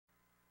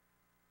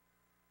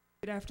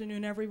Good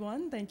afternoon,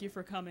 everyone. Thank you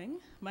for coming.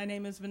 My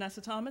name is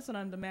Vanessa Thomas, and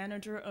I'm the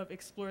manager of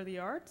Explore the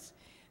Arts,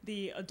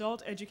 the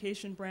adult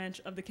education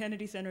branch of the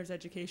Kennedy Center's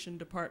Education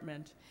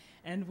Department.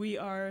 And we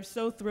are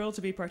so thrilled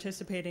to be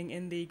participating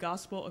in the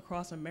Gospel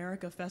Across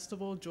America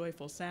Festival,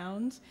 Joyful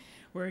Sounds.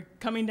 We're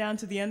coming down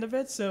to the end of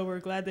it, so we're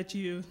glad that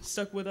you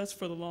stuck with us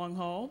for the long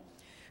haul.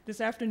 This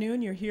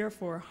afternoon, you're here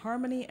for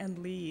Harmony and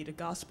Lead,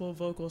 gospel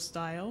vocal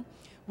style.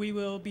 We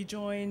will be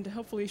joined,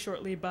 hopefully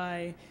shortly,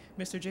 by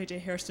Mr. JJ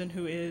Hairston,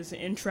 who is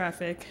in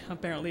traffic.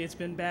 Apparently it's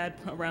been bad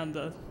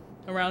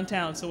around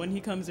town, so when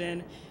he comes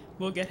in,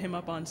 we'll get him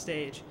up on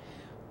stage.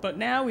 But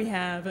now we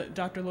have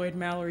Dr. Lloyd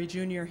Mallory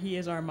Jr. He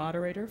is our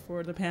moderator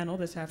for the panel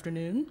this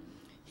afternoon.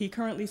 He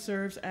currently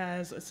serves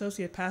as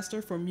Associate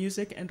Pastor for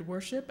Music and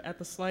Worship at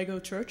the Sligo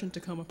Church in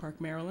Tacoma Park,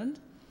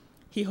 Maryland.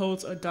 He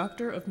holds a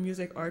Doctor of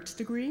Music Arts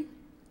degree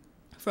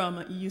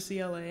from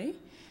UCLA,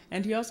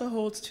 and he also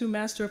holds 2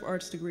 Master of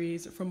Arts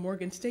degrees from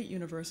Morgan State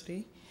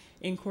University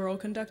in choral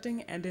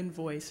conducting and in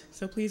voice.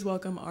 So please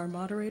welcome our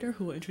moderator,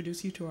 who will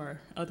introduce you to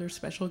our other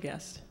special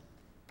guest.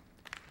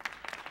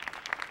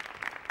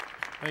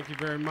 Thank you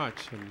very much,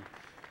 and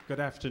good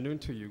afternoon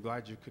to you.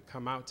 Glad you could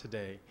come out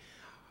today.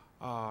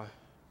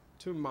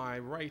 To my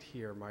right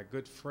here, my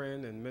good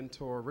friend and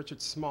mentor,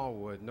 Richard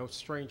Smallwood, no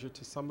stranger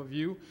to some of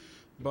you,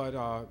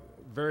 but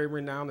very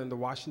renowned in the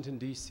Washington,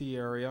 D.C.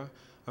 area,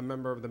 a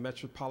member of the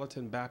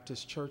Metropolitan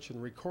Baptist Church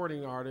and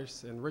recording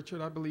artist. And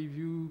Richard, I believe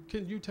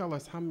can you tell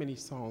us how many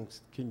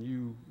songs can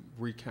you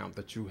recount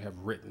that you have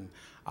written?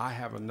 I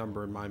have a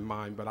number in my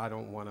mind, but I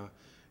don't want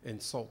to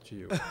insult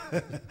you.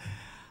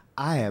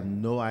 I have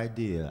no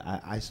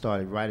idea. I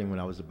started writing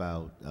when I was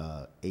about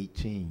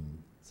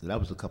 18, so that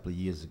was a couple of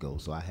years ago.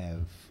 So I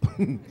have,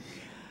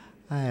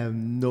 I have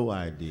no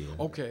idea.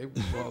 Okay,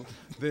 well,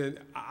 then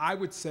I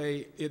would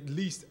say at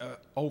least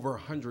over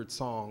 100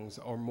 songs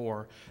or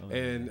more,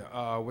 and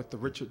with the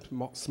Richard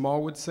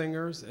Smallwood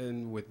Singers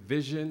and with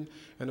Vision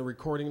and a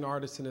recording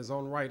artist in his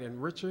own right.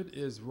 And Richard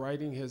is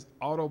writing his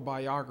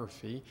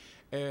autobiography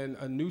and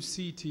a new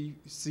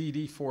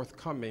CD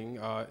forthcoming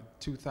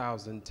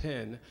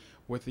 2010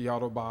 with the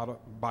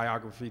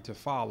autobiography to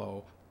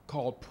follow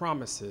called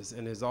Promises.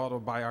 And his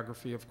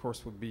autobiography, of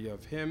course, would be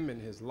of him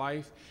and his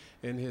life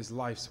and his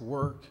life's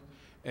work.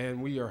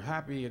 And we are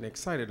happy and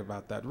excited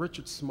about that.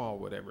 Richard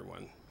Smallwood,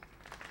 everyone.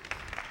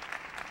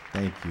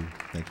 Thank you.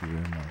 Thank you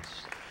very much.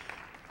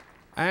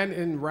 And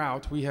en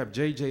route, we have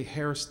JJ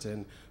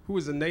Hairston, who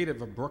is a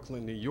native of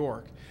Brooklyn, New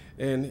York,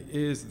 and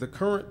is the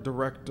current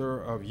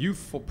director of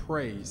Youthful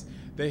Praise.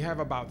 They have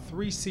about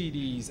 3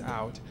 CDs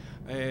out,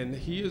 and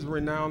he is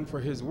renowned for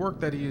his work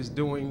that he is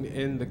doing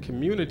in the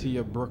community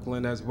of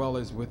Brooklyn, as well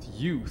as with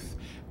youth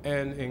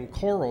and in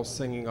choral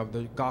singing of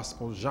the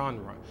gospel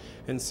genre.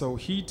 And so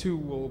he too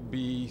will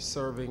be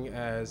serving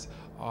as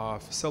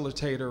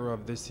facilitator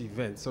of this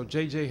event. So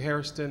JJ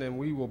Hairston, and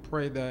we will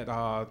pray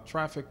that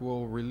traffic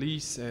will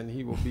release and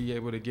he will be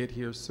able to get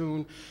here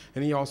soon.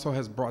 And he also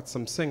has brought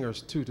some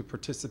singers too to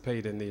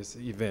participate in this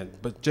event.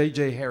 But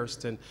JJ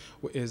Hairston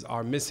is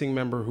our missing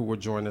member who will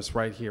join us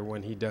right here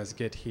when he does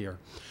get here.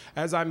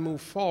 As I move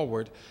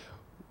forward,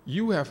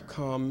 you have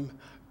come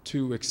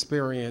to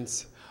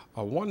experience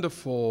a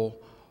wonderful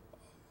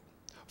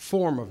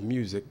form of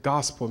music,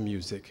 gospel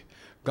music.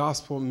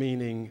 Gospel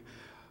meaning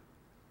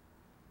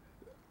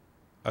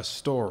a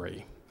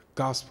story.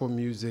 Gospel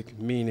music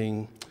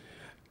meaning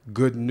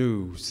good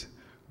news.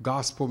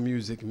 Gospel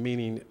music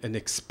meaning an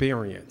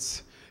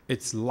experience.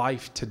 It's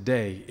life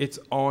today. It's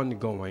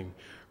ongoing.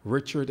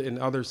 Richard and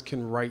others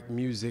can write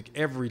music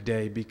every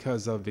day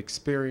because of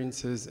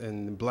experiences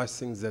and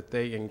blessings that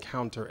they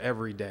encounter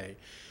every day.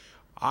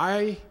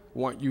 I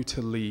want you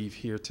to leave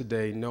here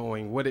today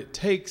knowing what it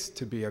takes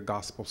to be a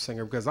gospel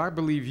singer, because I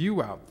believe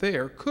you out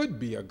there could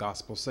be a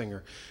gospel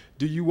singer.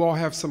 Do you all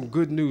have some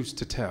good news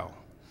to tell?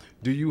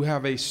 Do you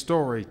have a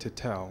story to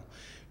tell?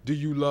 Do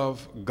you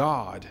love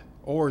God,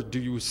 or do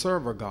you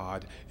serve a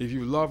God? If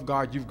you love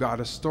God, you've got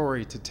a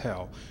story to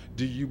tell.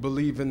 Do you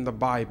believe in the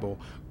Bible?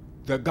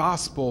 The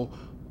gospel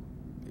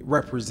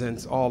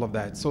represents all of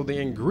that. So the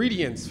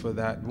ingredients for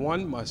that,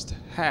 one must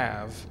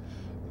have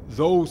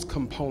those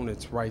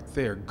components right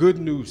there. Good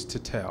news to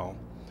tell,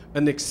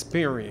 an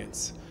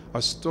experience,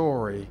 a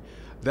story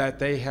that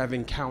they have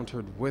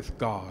encountered with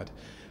God.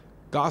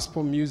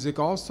 Gospel music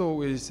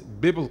also is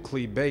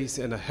biblically based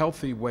in a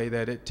healthy way,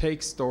 that it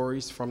takes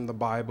stories from the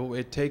Bible.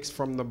 It takes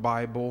from the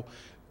Bible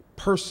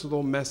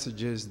personal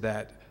messages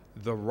that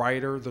the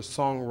writer, the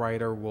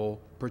songwriter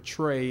will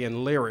portray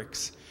in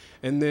lyrics.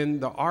 And then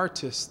the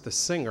artist, the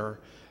singer,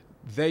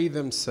 they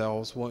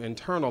themselves will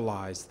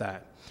internalize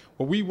that.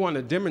 Well, we want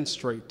to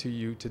demonstrate to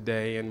you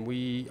today, and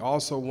we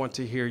also want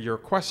to hear your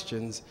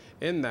questions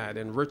in that.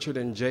 And Richard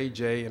and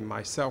JJ and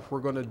myself,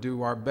 we're going to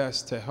do our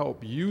best to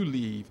help you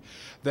leave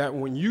that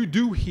when you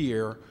do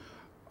hear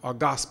a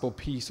gospel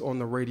piece on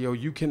the radio,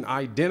 you can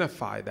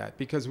identify that,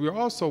 because we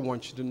also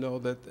want you to know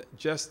that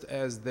just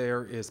as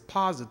there is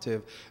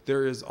positive,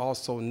 there is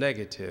also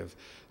negative.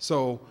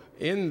 So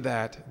in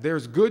that,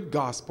 there's good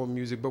gospel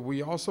music, but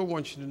we also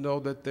want you to know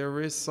that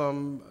there is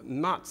some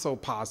not so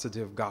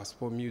positive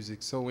gospel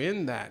music. So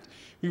in that,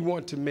 we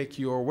want to make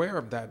you aware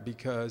of that,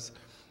 because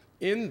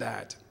in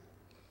that,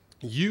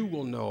 you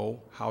will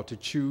know how to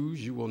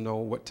choose, you will know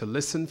what to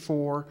listen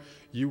for,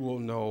 you will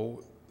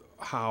know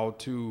how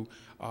to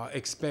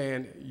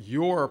expand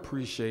your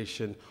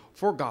appreciation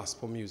for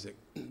gospel music.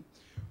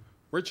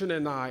 Richard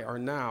and I are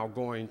now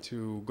going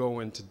to go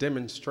into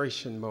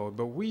demonstration mode,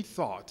 but we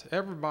thought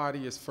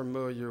everybody is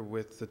familiar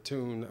with the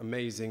tune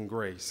Amazing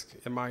Grace.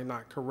 Am I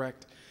not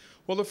correct?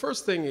 Well, the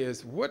first thing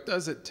is, what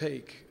does it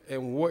take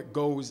and what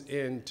goes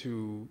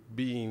into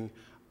being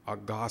a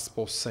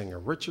gospel singer?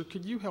 Richard,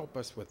 could you help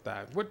us with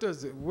that?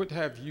 What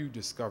have you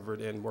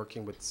discovered in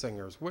working with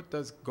singers? What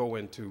does go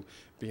into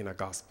being a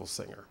gospel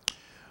singer?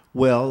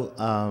 Well,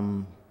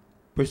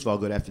 first of all,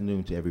 good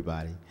afternoon to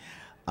everybody.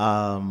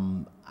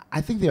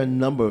 I think there are a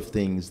number of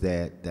things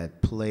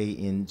that play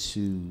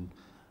into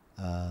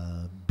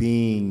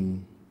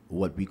being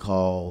what we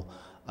call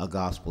a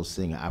gospel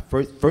singer.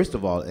 First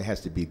of all, it has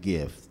to be a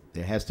gift.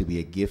 There has to be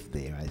a gift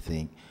there, I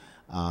think,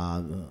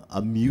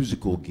 a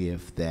musical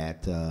gift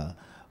that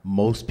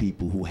most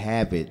people who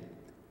have it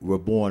were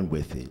born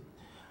with it.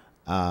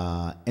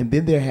 And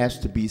then there has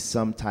to be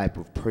some type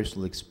of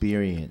personal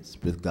experience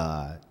with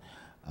God.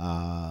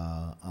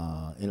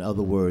 In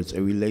other words,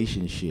 a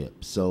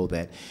relationship, so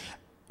that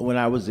when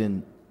I was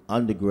in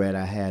undergrad,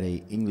 I had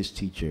an English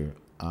teacher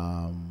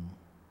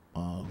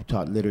who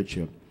taught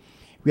literature.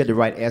 We had to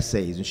write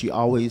essays, and she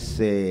always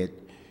said,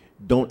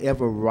 don't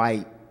ever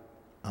write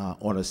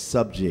on a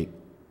subject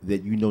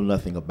that you know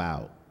nothing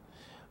about.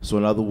 So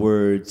in other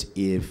words,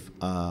 if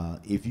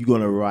you're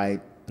going to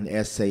write an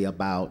essay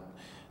about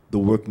the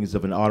workings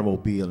of an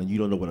automobile and you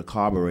don't know what a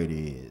carburetor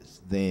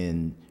is,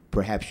 then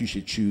perhaps you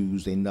should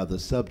choose another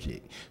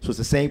subject. So it's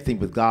the same thing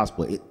with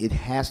gospel. It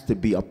has to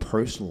be a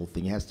personal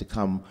thing. It has to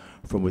come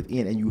from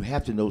within, and you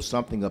have to know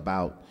something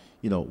about,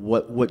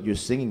 what you're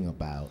singing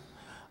about.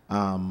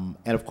 And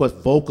of course,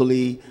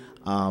 vocally,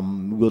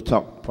 we'll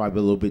talk probably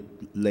a little bit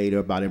later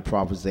about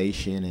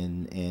improvisation,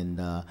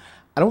 and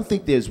I don't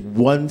think there's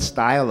one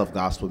style of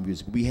gospel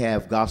music. We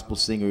have gospel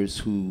singers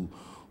who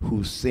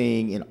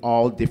sing in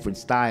all different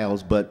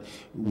styles, but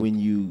when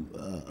you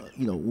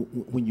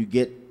when you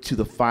get to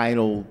the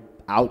final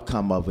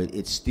outcome of it,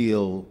 it's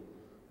still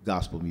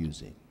gospel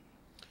music.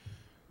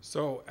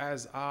 So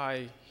as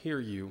I hear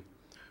you,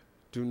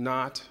 do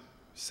not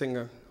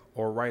sing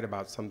or write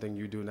about something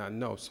you do not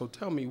know. So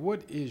tell me,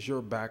 what is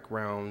your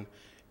background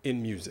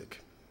in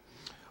music?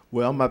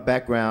 Well, my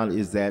background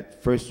is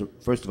that, first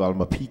of all,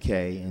 I'm a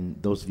PK,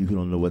 and those of you who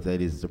don't know what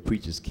that is, it's a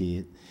preacher's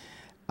kid.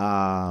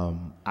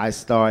 I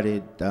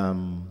started,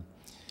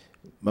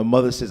 my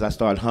mother says I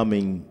started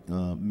humming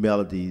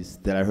melodies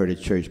that I heard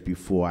at church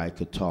before I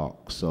could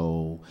talk.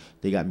 So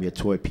they got me a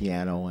toy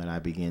piano, and I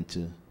began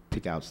to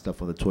pick out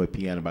stuff on the toy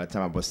piano. By the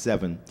time I was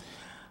 7,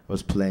 I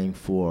was playing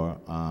for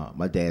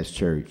my dad's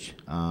church.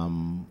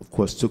 Of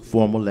course, took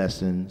formal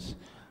lessons.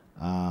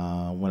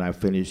 When I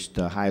finished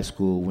high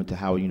school, went to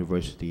Howard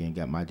University and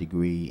got my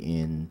degree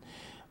in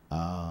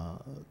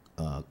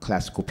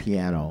classical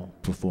piano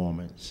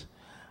performance.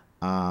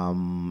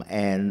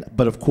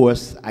 But of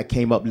course, I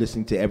came up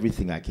listening to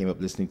everything I came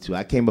up in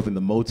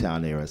the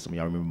Motown era. Some of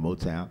y'all remember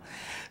Motown.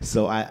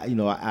 So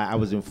I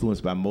was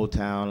influenced by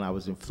Motown. I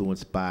was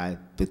influenced by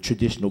the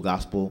traditional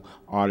gospel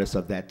artists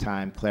of that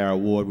time: Clara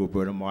Ward,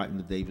 Roberta Martin,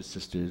 the Davis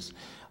Sisters,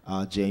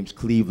 James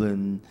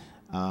Cleveland,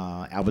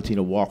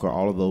 Albertina Walker.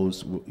 All of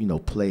those,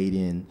 played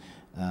in,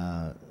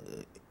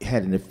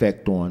 had an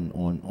effect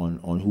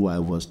on who I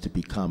was to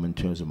become in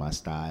terms of my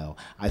style.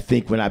 I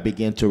think when I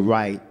began to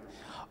write,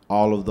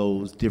 all of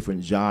those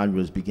different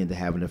genres begin to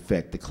have an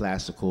effect: the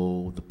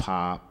classical, the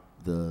pop,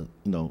 the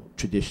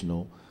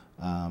traditional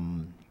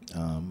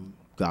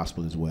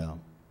gospel as well.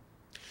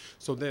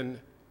 So then,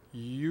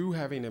 you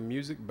having a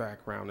music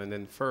background and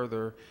then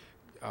further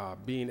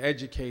being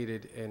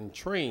educated and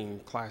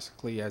trained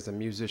classically as a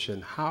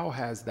musician, how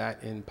has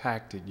that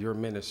impacted your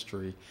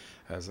ministry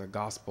as a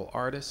gospel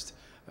artist,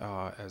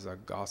 as a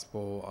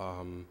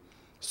gospel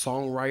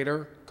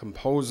songwriter,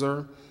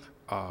 composer,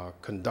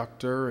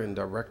 conductor and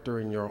director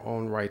in your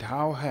own right?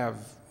 How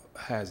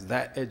has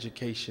that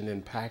education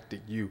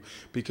impacted you?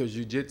 Because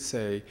you did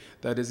say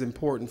that it's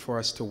important for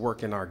us to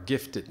work in our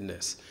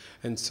giftedness.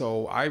 And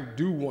so I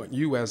do want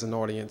you as an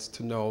audience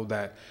to know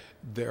that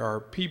there are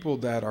people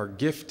that are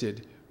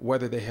gifted,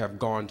 whether they have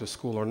gone to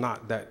school or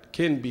not, that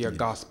can be a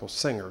gospel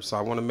singer. So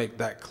I want to make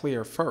that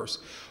clear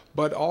first.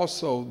 But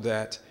also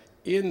that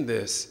in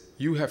this,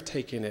 you have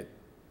taken it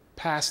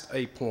past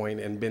a point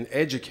and been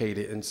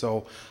educated, and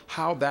so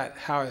how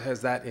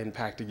has that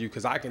impacted you?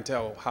 Because I can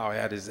tell how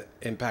it has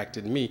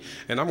impacted me,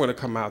 and I'm going to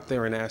come out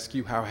there and ask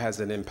you, how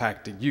has it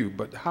impacted you?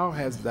 But how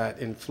has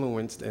that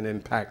influenced and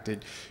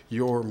impacted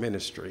your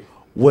ministry?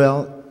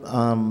 Well,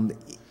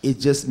 it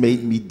just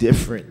made me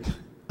different.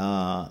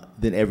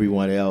 than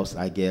everyone else,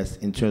 I guess,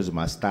 in terms of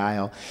my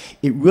style.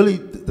 It really,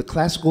 the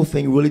classical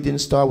thing really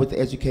didn't start with the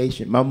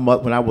education. My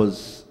mother, when I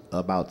was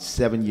about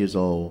 7 years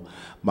old,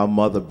 my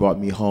mother brought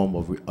me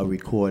home a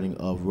recording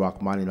of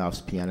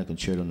Rachmaninoff's Piano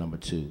Concerto No.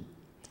 2,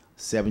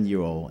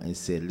 7-year-old, and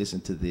said,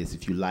 listen to this.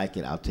 If you like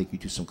it, I'll take you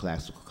to some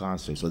classical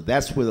concerts. So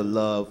that's where the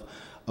love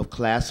of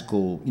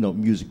classical,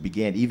 music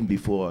began, even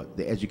before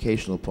the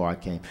educational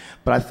part came.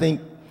 But I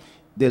think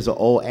there's an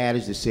old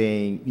adage that's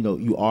saying,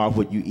 you are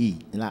what you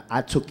eat. And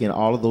I took in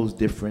all of those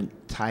different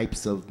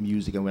types of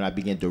music, and when I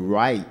began to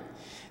write,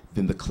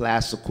 then the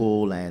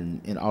classical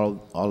and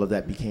all of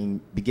that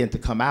began to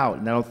come out.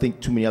 And I don't think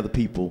too many other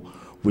people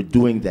were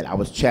doing that. I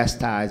was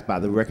chastised by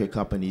the record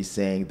companies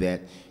saying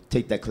that,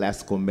 take that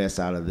classical mess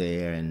out of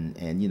there, and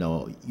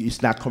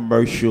it's not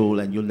commercial,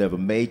 and you'll never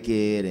make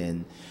it,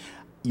 and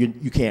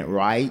you can't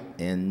write.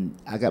 And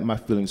I got my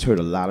feelings hurt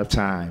a lot of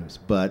times,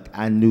 but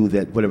I knew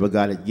that whatever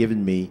God had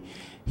given me,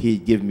 He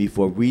had given me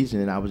for a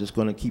reason, and I was just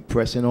going to keep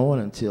pressing on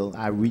until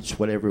I reached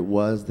whatever it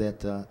was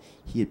that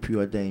He had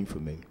preordained for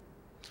me.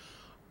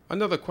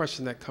 Another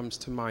question that comes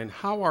to mind,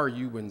 how are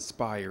you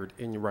inspired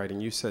in your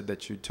writing? You said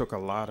that you took a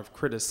lot of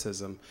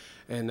criticism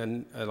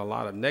and a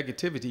lot of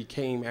negativity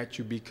came at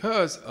you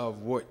because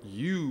of what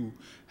you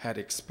had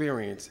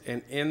experienced.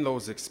 And in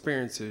those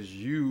experiences,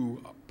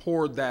 you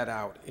poured that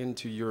out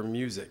into your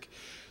music.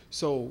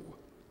 So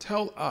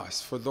tell us,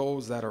 for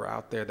those that are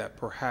out there that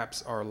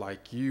perhaps are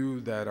like you,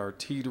 that are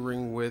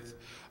teetering with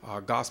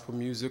gospel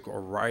music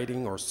or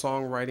writing or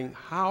songwriting,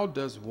 how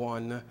does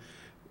one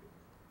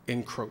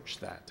encroach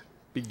that?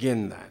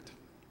 Begin that?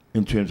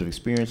 In terms of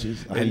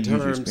experiences? In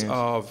terms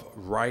of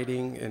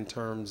writing, in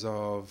terms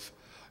of,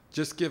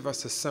 just give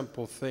us a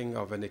simple thing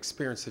of an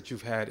experience that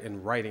you've had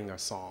in writing a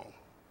song.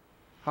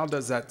 How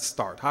does that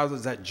start? How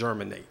does that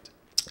germinate?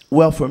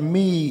 Well, for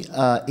me,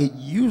 it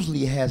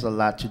usually has a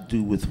lot to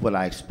do with what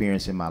I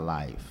experience in my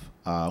life,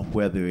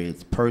 whether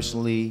it's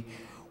personally,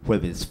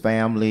 whether it's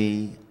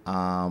family.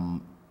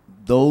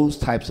 Those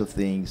types of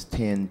things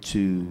tend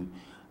to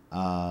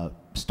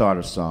start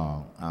a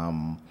song.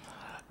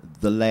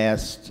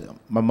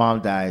 My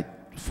mom died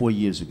 4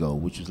 years ago,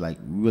 which was like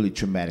really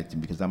traumatic to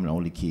me because I'm an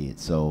only kid.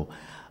 So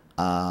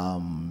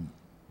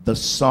the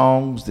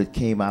songs that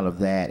came out of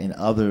that and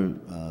other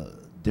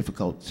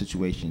difficult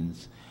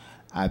situations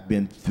I've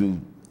been through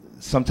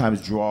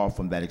sometimes draw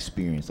from that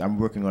experience. I'm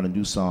working on a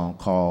new song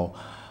called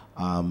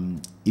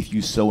If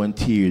You Sow in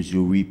Tears,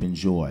 You'll Reap in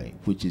Joy,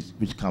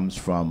 which comes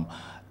from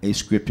a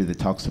scripture that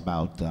talks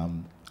about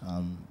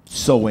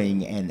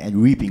sowing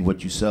and reaping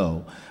what you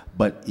sow.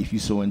 But if you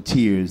sow in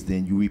tears,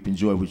 then you reap in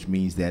joy, which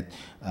means that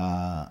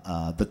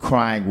the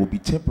crying will be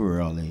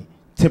temporary,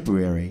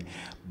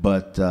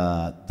 but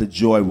the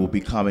joy will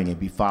be coming and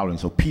be following.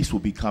 So peace will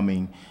be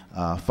coming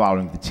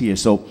following the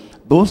tears. So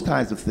those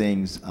kinds of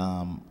things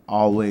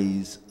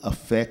always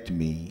affect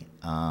me,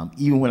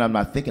 even when I'm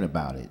not thinking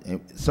about it.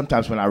 And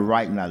sometimes when I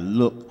write and I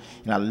look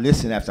and I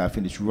listen after I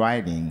finish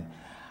writing,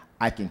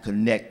 I can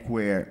connect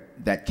where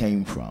that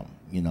came from.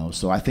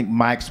 So I think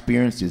my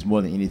experiences,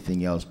 more than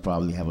anything else,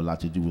 probably have a lot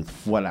to do with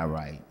what I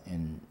write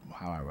and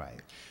how I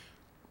write.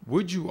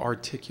 Would you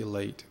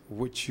articulate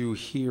what you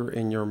hear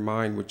in your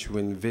mind, what you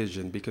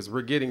envision? Because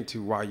we're getting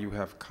to why you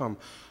have come.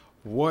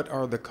 What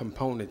are the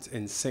components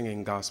in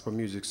singing gospel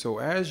music? So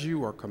as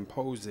you are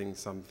composing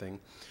something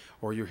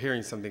or you're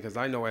hearing something, because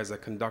I know as a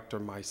conductor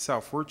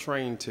myself, we're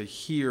trained to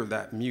hear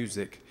that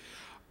music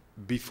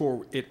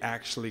before it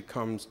actually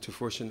comes to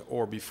fruition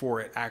or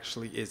before it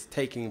actually is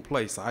taking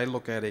place. I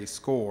look at a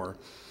score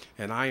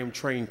and I am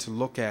trained to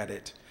look at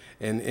it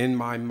and in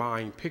my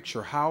mind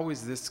picture, how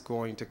is this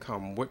going to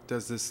come? What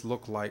does this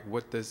look like?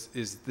 What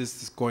is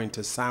this going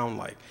to sound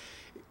like?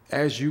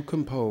 As you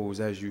compose,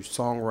 as you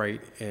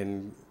songwrite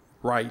and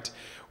write,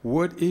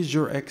 what is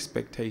your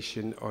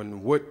expectation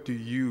on what do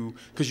you,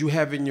 because you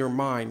have in your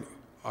mind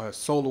a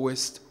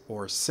soloist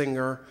or a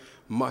singer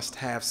must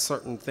have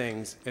certain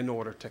things in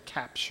order to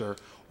capture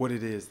what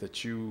it is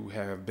that you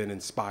have been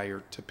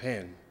inspired to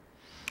pen?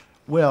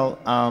 Well,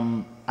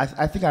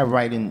 I think I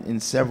write in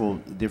several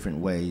different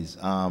ways.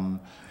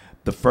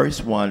 The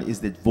first one is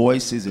that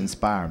voices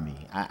inspire me.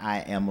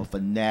 I am a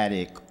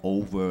fanatic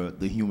over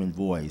the human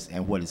voice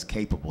and what it's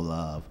capable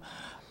of.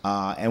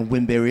 And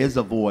when there is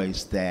a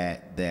voice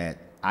that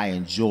I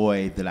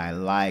enjoy, that I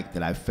like,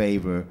 that I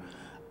favor,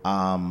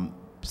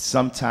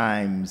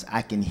 sometimes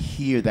I can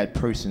hear that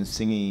person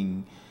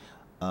singing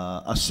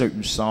a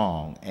certain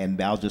song, and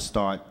I'll just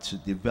start to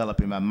develop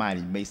in my mind.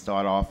 It may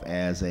start off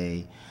as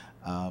a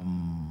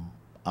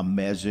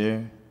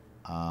measure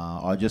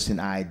or just an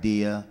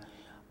idea,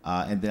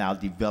 and then I'll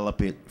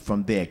develop it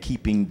from there,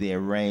 keeping their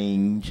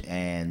range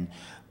and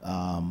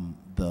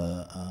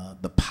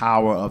the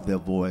power of their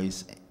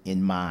voice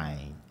in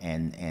mind,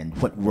 and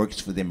what works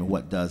for them and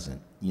what doesn't.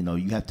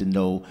 You have to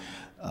know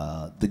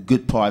the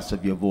good parts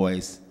of your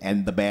voice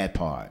and the bad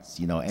parts,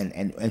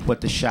 and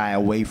what to shy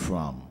away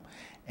from.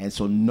 And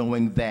so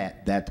knowing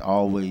that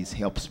always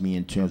helps me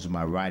in terms of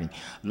my writing.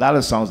 A lot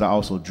of songs I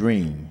also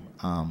dream,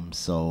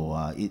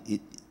 so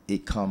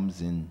it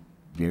comes in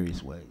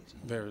various ways.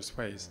 various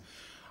ways.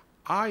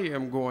 I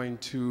am going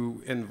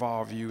to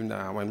involve you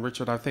now, and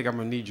Richard, I think I'm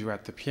going to need you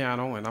at the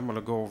piano, and I'm going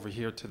to go over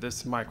here to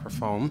this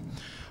microphone.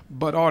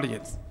 But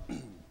audience,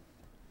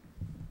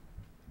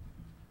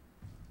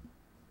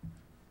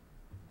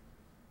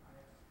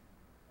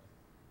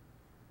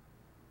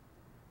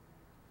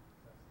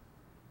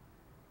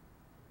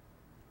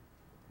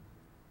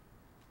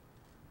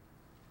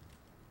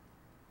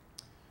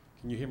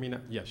 can you hear me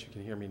now? Yes, you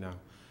can hear me now.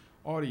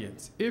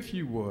 Audience, if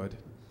you would,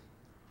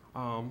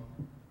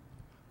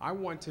 I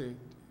want to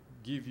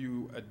give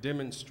you a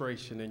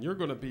demonstration, and you're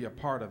going to be a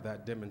part of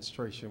that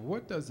demonstration.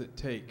 What does it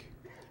take,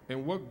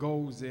 and what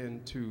goes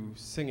into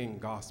singing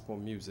gospel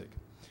music?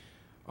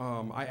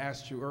 I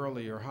asked you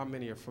earlier how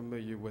many are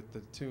familiar with the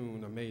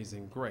tune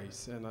Amazing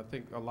Grace, and I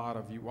think a lot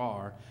of you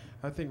are.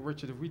 I think,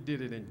 Richard, if we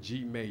did it in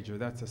G major,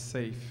 that's a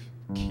safe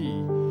key.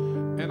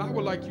 And I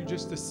would like you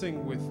just to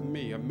sing with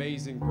me,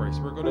 Amazing Grace.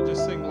 We're going to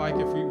just sing like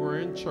if we were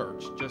in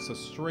church, just a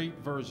straight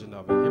version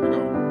of it. Here we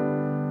go.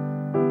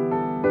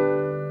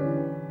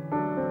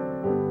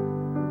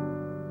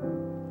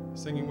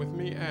 Singing with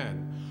me,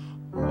 and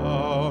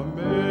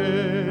amazing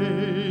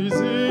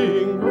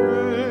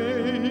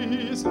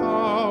grace,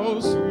 how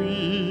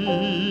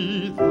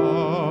sweet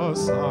the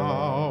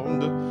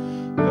sound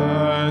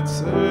that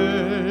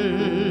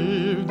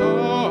saved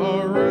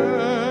a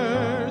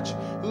wretch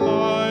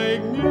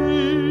like me.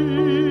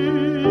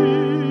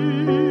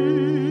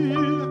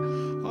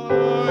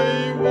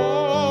 I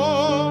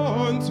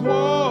once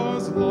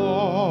was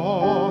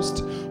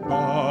lost,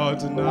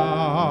 but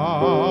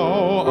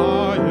now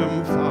I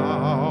am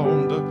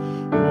found,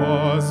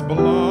 was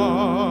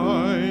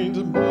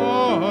blind,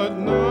 but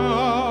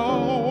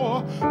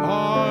now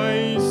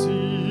I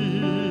see.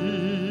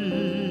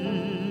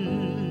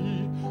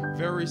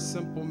 Very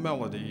simple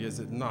melody, is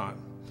it not?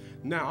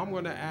 Now I'm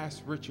going to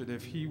ask Richard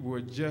if he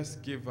would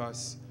just give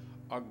us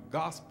a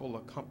gospel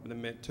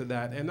accompaniment to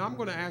that, and I'm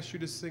going to ask you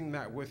to sing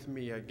that with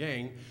me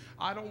again.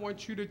 I don't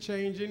want you to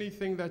change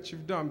anything that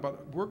you've done,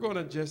 but we're going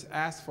to just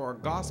ask for a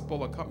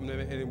gospel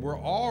accompaniment, and we're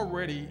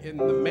already in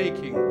the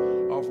making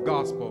of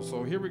gospel.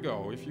 So here we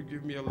go. If you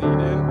give me a lead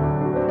in,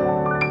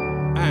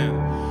 and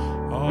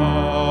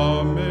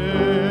amazing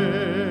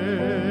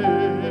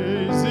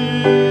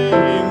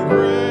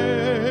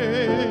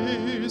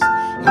grace,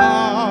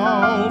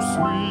 how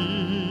sweet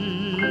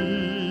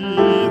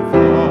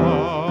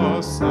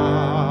the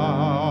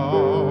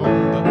sound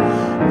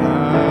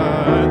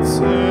that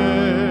saved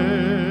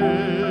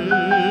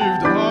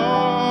a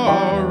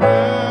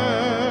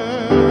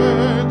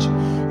wretch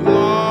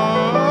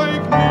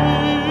like me.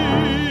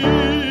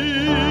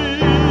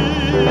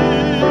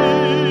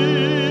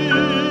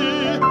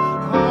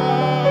 I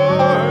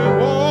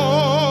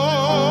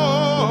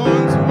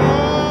once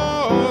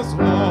was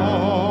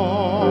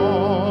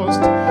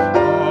lost,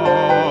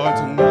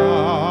 but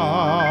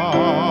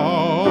now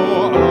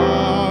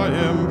I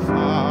am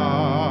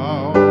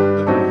found,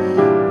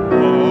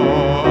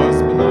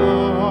 was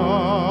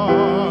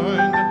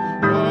blind,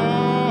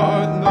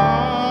 but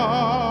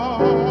now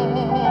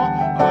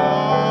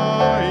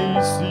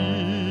I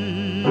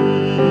see.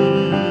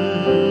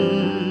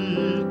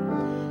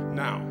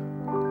 Now,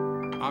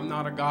 I'm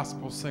not a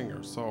gospel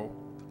singer, so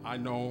I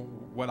know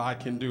what I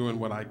can do and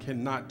what I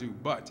cannot do,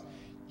 but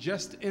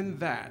just in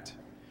that,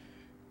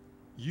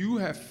 you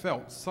have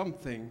felt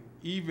something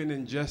even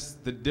in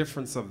just the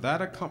difference of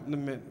that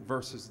accompaniment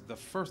versus the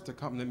first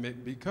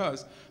accompaniment,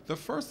 because the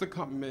first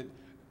accompaniment,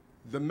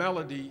 the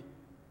melody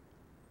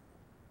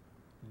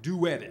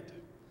duetted.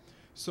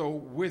 So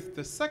with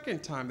the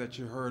second time that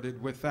you heard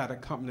it with that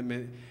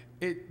accompaniment,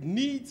 it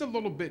needs a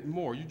little bit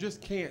more. You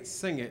just can't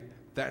sing it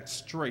that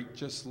straight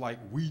just like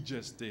we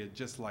just did,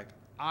 just like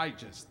I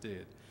just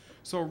did.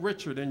 So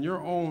Richard, in your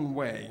own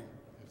way,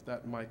 if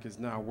that mic is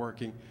now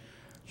working,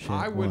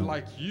 I would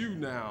like you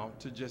now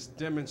to just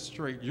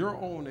demonstrate your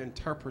own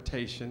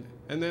interpretation,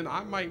 and then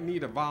I might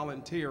need a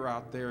volunteer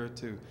out there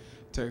to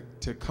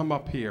come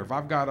up here. If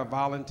I've got a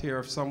volunteer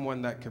of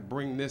someone that could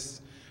bring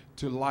this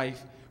to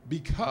life,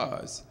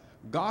 because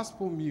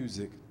gospel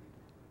music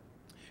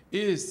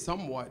is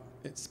somewhat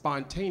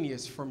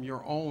spontaneous from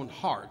your own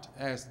heart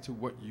as to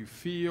what you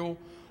feel,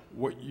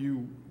 what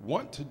you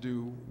want to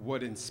do,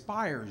 what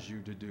inspires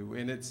you to do,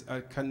 and it's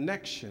a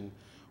connection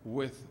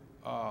with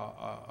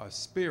a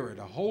spirit,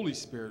 a Holy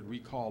Spirit we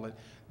call it,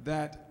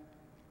 that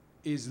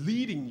is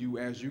leading you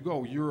as you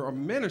go. You're a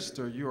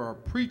minister, you're a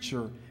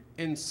preacher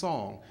in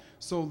song.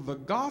 So the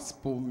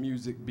gospel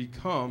music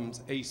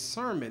becomes a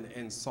sermon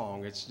in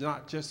song. It's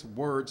not just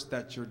words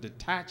that you're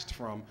detached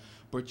from,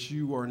 but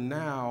you are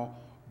now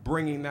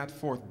bringing that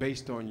forth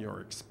based on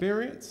your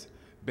experience,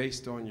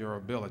 based on your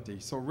ability.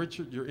 So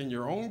Richard, you're in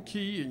your own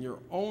key, in your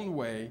own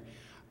way.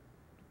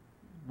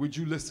 Would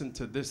you listen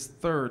to this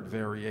third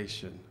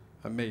variation,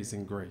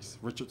 Amazing Grace?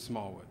 Richard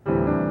Smallwood.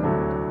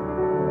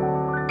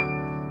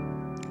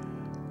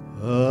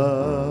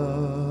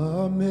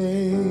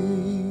 Amazing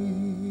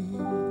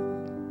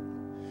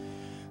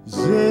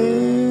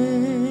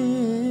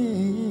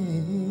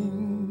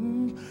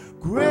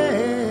grace,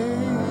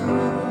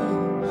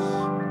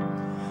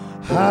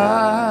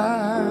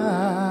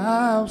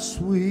 how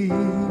sweet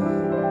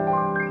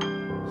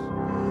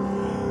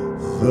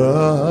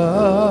the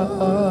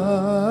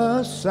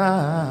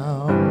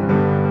sound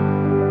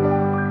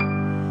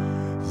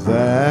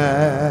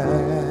that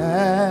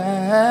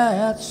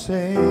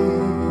saved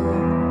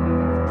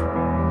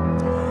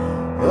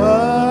a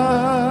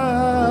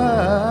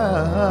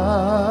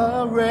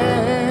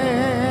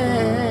wretch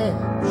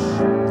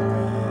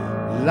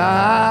like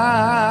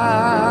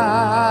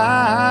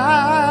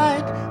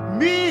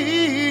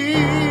me.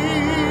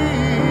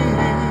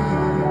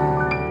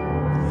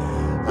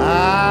 I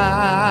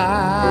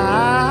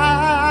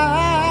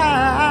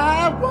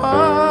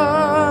once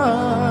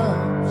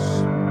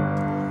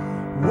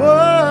was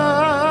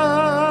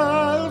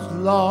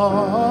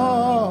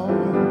lost.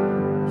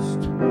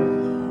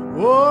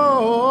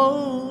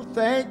 Oh,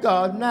 thank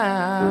God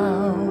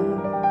now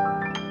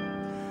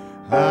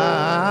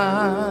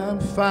I'm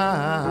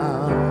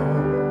found.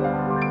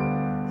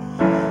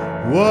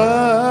 Was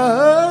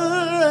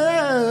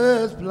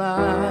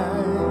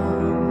blind,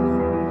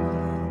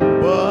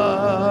 but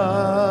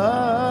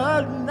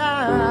now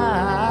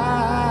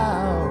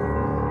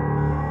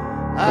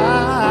I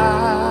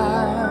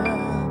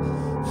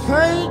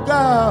thank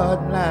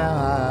God now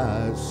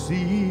I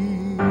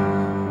see.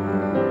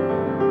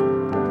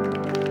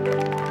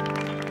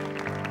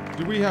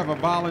 Do we have a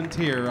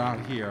volunteer out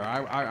here?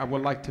 I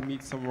would like to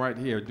meet someone right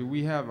here. Do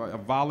we have a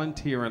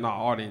volunteer in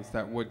our audience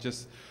that would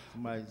just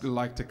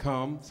like to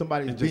come?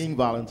 Somebody's being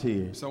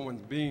volunteered.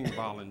 Someone's being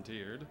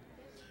volunteered.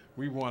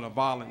 We want a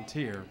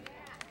volunteer.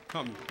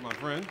 Come, my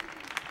friend.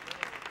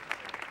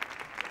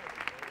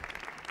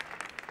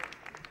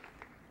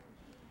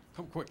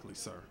 Come quickly,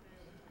 sir.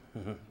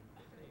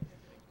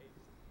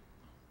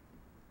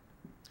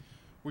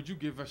 Would you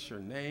give us your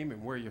name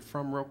and where you're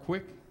from real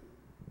quick?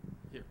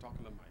 Here, talk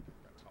to the mic.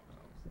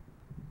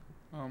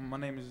 My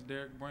name is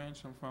Derek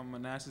Branch. I'm from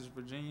Manassas,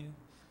 Virginia.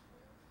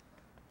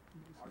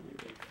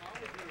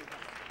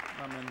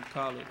 I'm in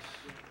college.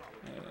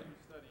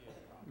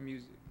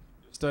 Music.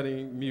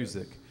 Studying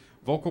music.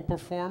 Vocal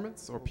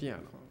performance or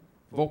piano?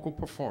 Vocal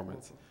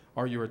performance.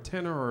 Are you a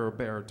tenor or a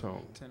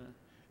baritone? Tenor.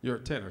 You're a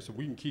tenor, so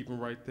we can keep them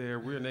right there.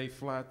 We're in A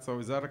flat, so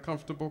is that a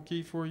comfortable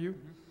key for you?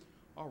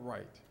 Mm-hmm. All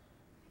right.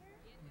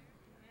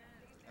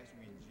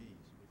 Actually, in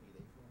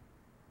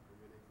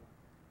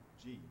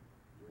G. G. Is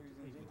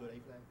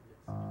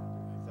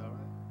that all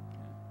right?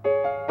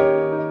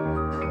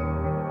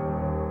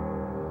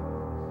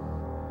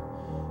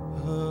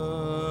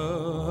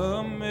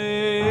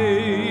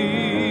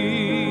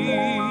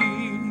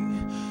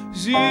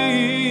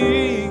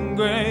 Amazing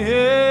grace,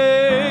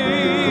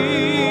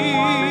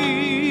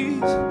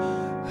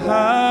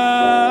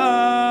 how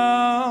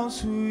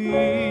sweet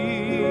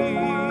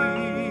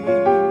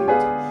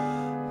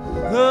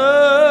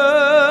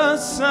the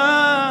sound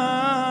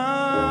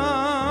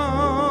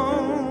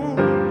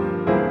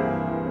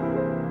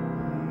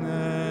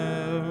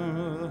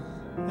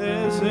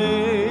that saved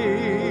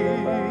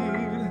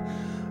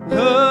a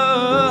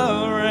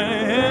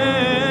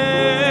wretch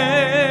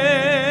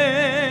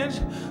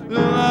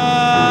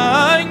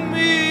like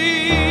me.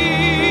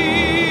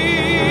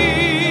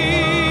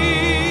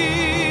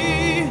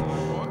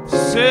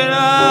 Said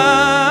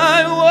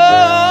I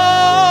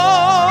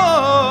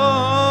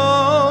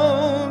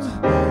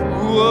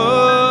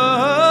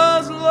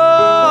was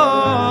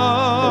lost,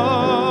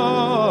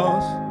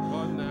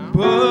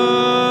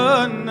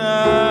 but now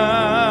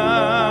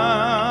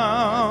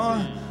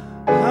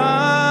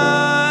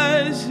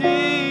I see.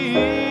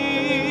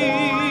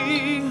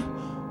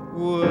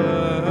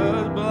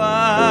 Was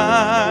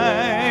blind,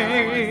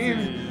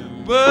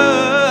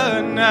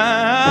 but now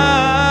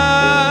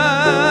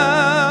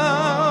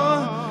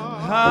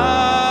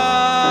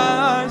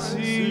I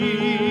see.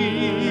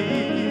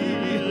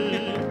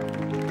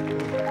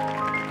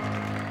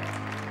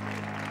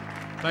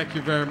 Thank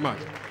you very much.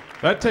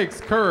 That takes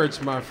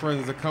courage, my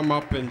friends, to come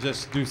up and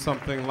just do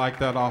something like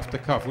that off the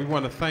cuff. We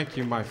want to thank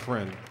you, my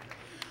friend.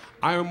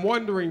 I am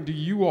wondering, do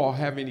you all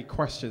have any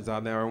questions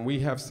out there? And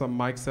we have some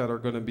mics that are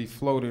going to be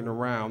floating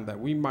around that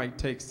we might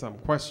take some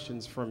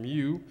questions from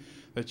you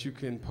that you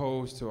can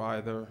pose to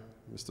either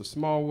Mr.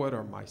 Smallwood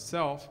or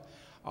myself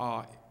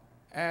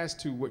as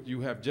to what you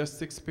have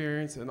just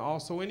experienced, and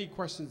also any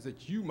questions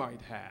that you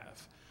might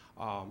have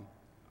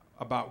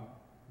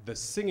about the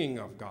singing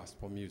of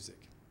gospel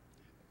music.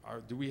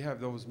 Do we have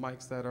those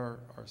mics that are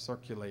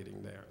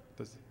circulating there?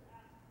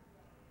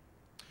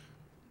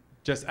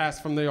 Just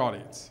ask from the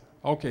audience.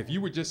 Okay, if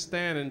you would just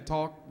stand and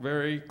talk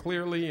very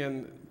clearly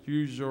and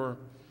use your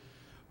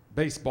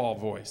baseball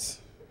voice,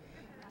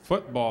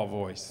 football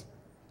voice.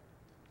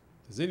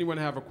 Does anyone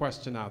have a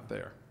question out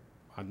there?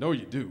 I know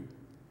you do.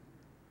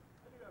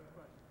 I do have a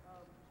question.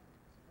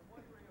 I'm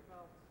wondering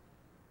about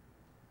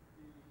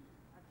the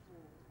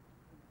actual,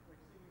 like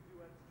singing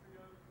duets,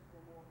 trios, or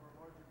more or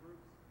larger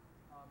groups,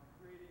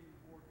 creating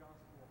more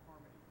gospel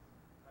harmonies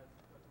as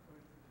opposed to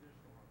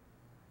traditional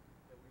harmonies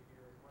that we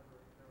hear,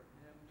 whether they're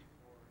hymns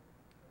or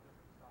a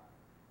different style.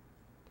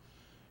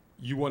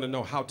 You want to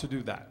know how to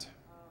do that?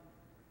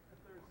 If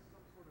there's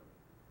some sort of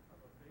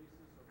a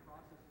basis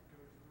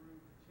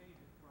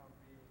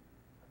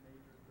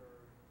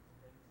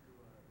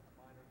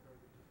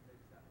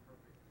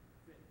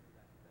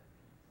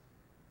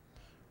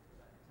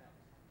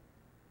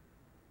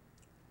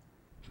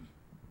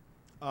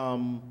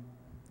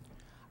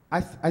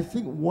I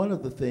think one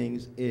of the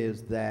things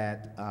is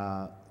that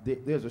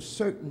there's a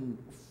certain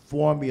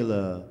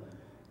formula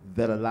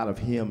that a lot of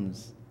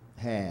hymns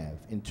have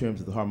in terms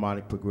of the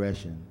harmonic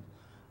progression.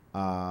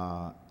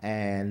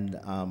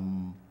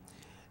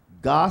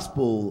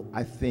 Gospel,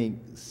 I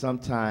think,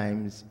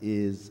 sometimes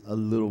is a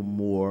little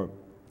more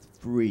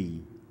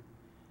free,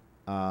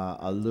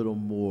 a little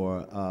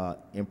more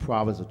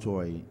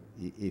improvisatory,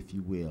 if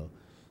you will.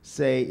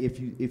 Say if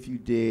you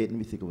did, let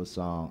me think of a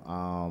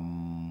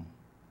song.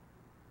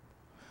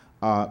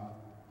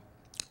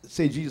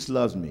 Say Jesus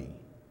Loves Me.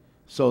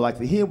 So like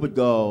the hymn would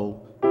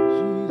go,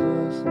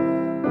 Jesus.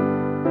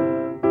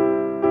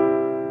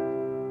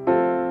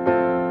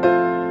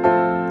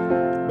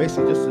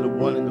 Basically just to the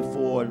 1 and the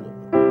 4 and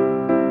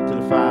to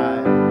the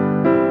 5.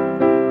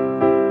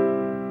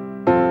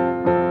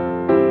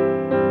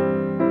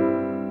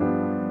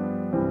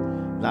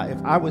 Now,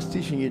 if I was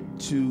teaching it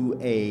to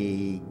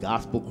a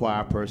gospel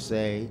choir per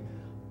se,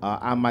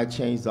 I might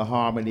change the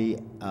harmony,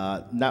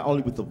 not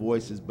only with the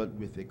voices, but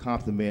with the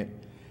accompaniment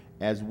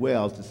as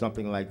well, to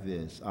something like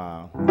this.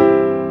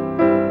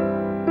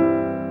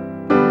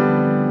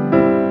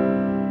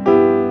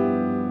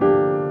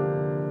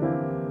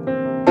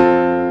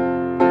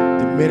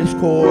 Diminished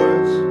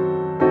chords,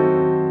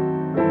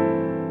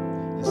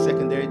 and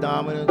secondary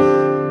dominance,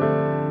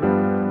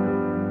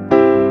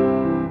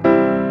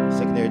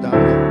 secondary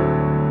dominant,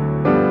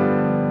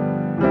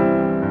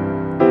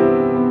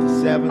 the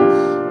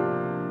sevenths,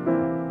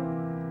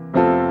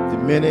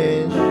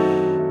 diminish,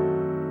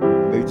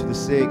 maybe to the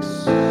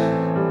 6th,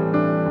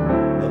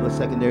 another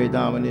secondary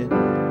dominant, to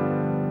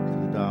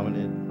the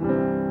dominant.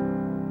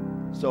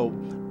 So,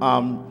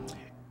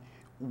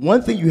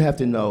 one thing you have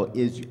to know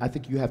is I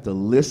think you have to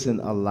listen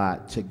a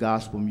lot to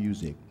gospel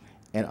music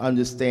and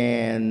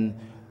understand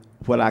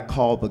what I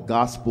call the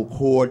gospel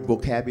chord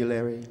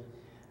vocabulary,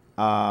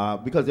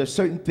 because there's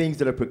certain things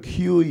that are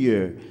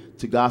peculiar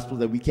to gospel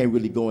that we can't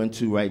really go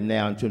into right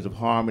now in terms of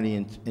harmony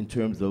and in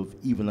terms of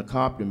even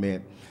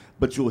accompaniment,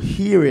 but you'll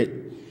hear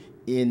it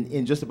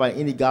in just about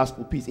any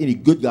gospel piece, any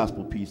good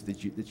gospel piece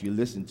that you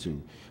listen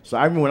to. So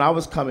I remember when I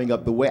was coming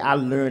up, the way I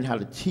learned how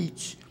to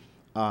teach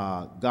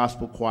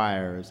gospel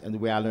choirs and the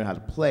way I learned how to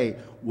play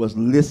was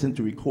listen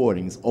to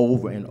recordings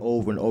over and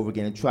over and over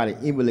again and try to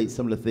emulate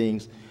some of the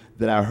things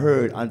that I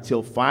heard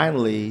until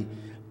finally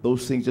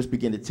those things just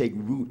began to take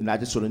root, and I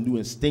just sort of knew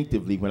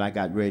instinctively when I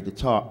got ready to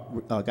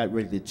talk, got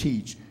ready to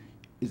teach,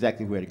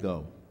 exactly where to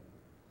go.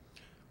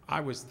 I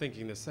was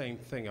thinking the same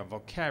thing, a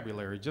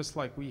vocabulary. Just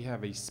like we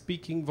have a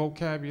speaking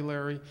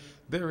vocabulary,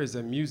 there is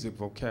a music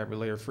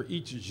vocabulary for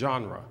each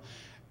genre.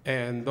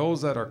 And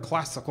those that are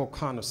classical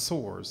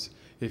connoisseurs,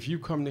 if you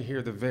come to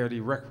hear the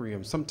Verdi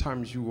Requiem,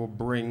 sometimes you will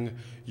bring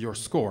your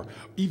score.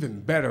 Even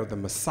better, the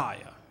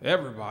Messiah.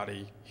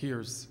 Everybody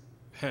hears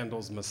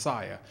Handel's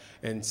Messiah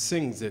and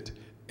sings it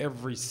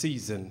every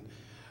season.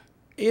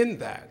 In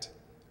that,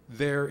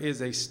 there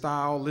is a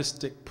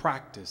stylistic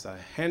practice, a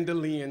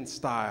Handelian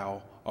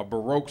style, a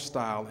Baroque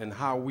style in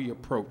how we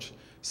approach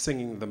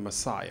singing the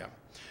Messiah.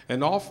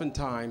 And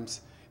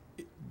oftentimes,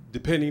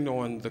 depending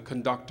on the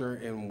conductor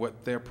and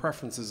what their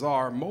preferences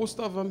are, most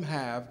of them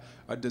have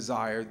a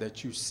desire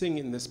that you sing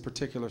in this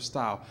particular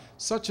style.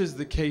 Such is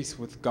the case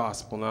with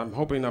gospel. And I'm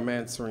hoping I'm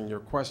answering your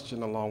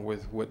question along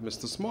with what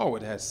Mr.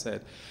 Smallwood has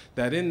said,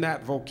 that in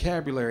that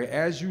vocabulary,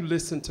 as you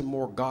listen to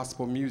more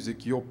gospel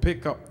music, you'll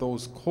pick up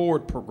those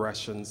chord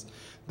progressions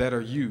that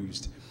are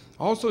used.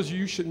 Also,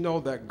 you should know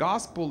that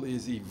gospel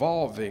is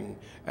evolving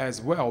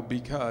as well,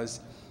 because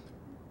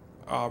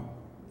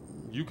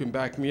you can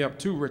back me up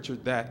too,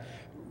 Richard, that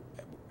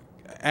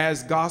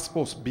as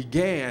gospels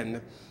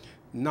began,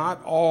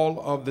 not all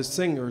of the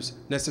singers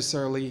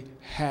necessarily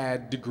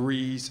had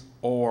degrees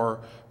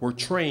or were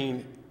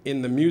trained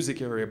in the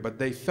music area, but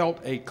they felt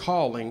a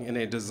calling and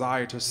a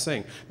desire to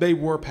sing. They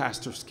were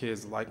pastors'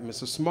 kids like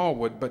Mr.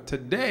 Smallwood, but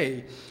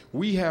today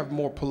we have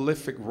more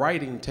prolific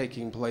writing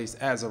taking place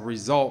as a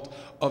result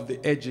of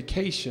the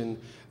education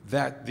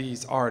that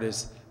these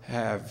artists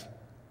have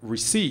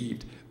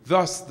received.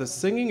 Thus, the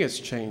singing is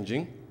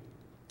changing.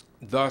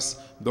 Thus,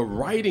 the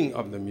writing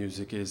of the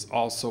music is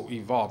also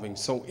evolving.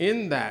 So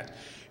in that,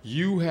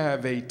 you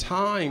have a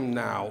time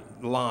now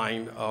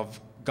line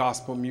of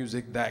gospel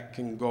music that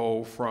can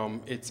go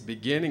from its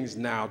beginnings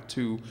now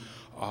to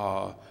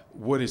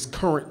what is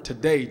current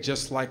today,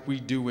 just like we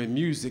do in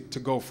music, to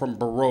go from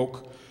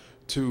Baroque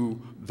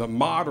to the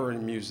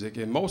modern music.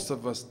 And most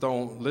of us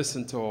don't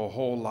listen to a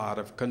whole lot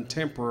of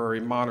contemporary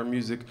modern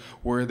music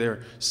where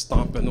they're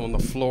stomping on the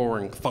floor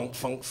and thunk,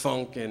 thunk,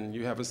 thunk, and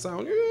you have a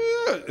sound,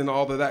 and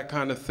all of that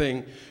kind of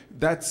thing.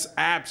 That's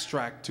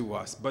abstract to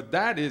us, but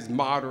that is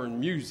modern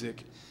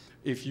music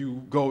if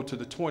you go to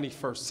the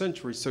 21st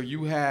century. So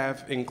you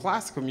have in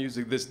classical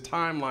music this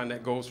timeline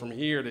that goes from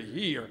here to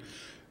here,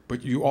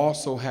 but you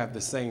also have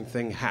the same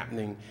thing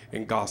happening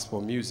in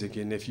gospel music.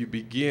 And if you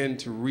begin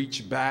to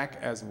reach back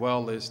as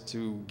well as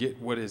to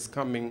get what is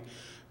coming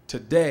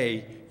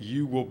today,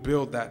 you will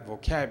build that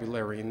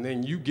vocabulary, and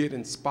then you get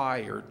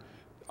inspired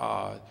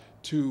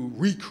to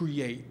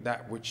recreate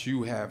that which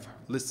you have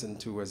listened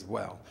to as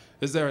well.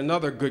 Is there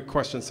another good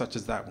question such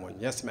as that one?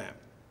 Yes, ma'am.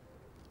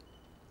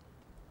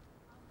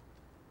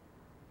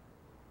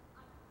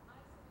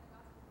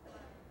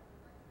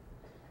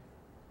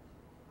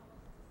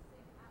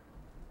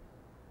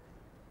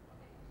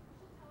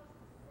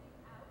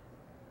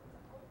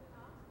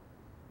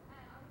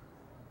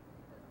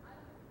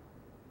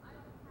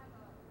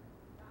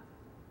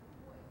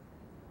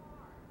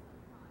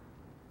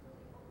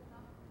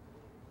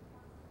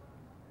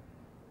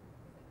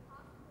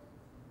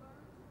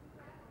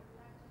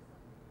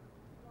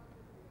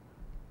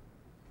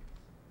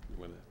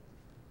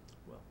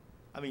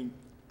 I mean,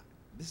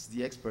 this is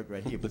the expert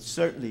right here, but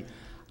certainly,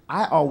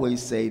 I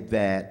always say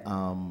that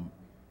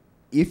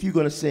if you're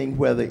going to sing,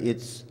 whether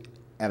it's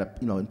at a,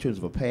 in terms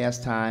of a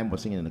pastime or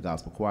singing in the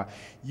gospel choir,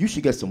 you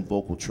should get some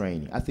vocal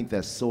training. I think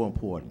that's so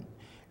important.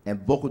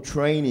 And vocal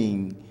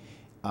training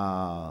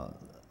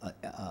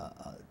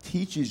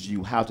teaches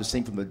you how to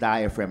sing from the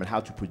diaphragm and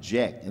how to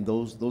project and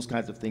those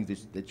kinds of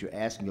things that you're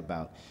asking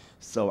about.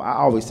 So I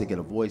always say get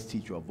a voice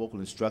teacher or a vocal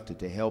instructor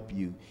to help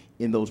you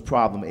in those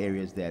problem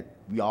areas that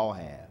we all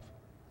have.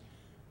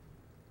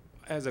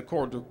 As a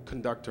choral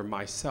conductor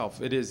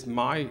myself, it is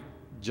my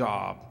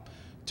job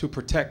to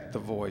protect the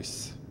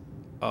voice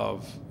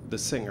of the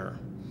singer.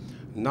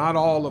 Not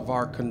all of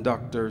our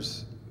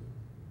conductors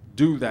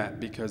do that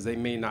because they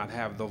may not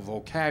have the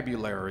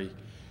vocabulary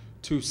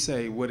to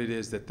say what it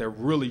is that they're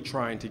really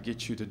trying to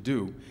get you to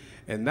do.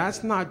 And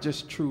that's not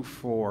just true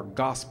for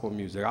gospel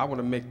music. I want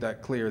to make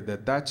that clear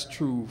that that's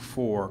true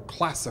for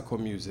classical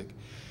music.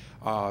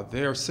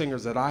 There are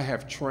singers that I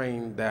have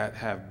trained that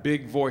have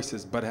big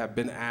voices but have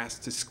been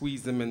asked to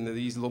squeeze them into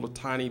these little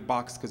tiny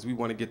boxes because we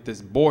want to get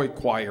this boy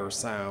choir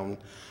sound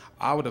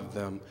out of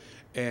them.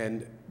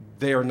 And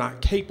they are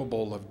not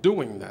capable of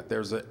doing that.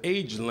 There's an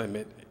age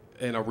limit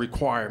and a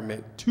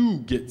requirement to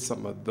get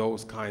some of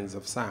those kinds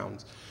of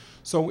sounds.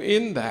 So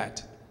in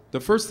that, the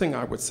first thing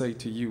I would say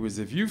to you is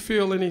if you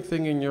feel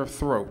anything in your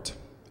throat,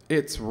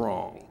 it's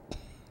wrong,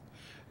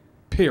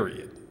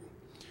 period.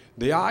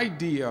 The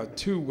idea,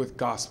 too, with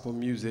gospel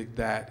music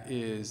that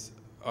is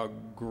a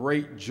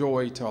great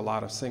joy to a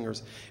lot of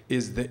singers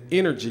is the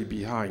energy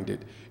behind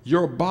it.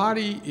 Your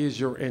body is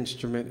your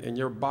instrument, and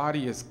your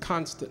body is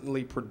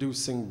constantly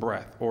producing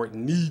breath, or it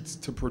needs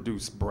to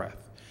produce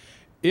breath.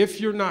 If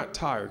you're not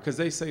tired, because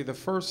they say the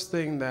first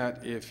thing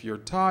that if you're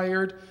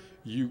tired,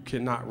 you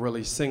cannot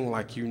really sing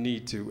like you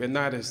need to, and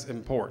that is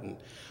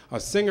important. A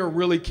singer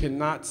really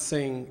cannot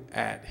sing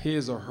at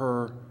his or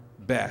her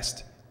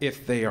best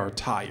if they are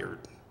tired.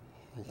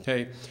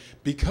 Okay,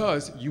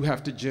 because you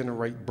have to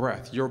generate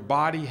breath. Your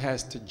body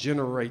has to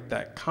generate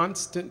that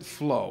constant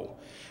flow.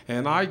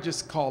 And I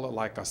just call it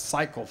like a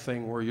cycle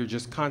thing where you're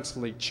just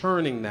constantly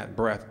churning that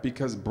breath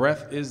because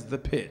breath is the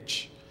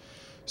pitch.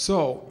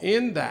 So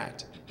in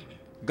that,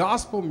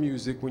 gospel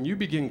music, when you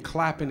begin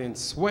clapping and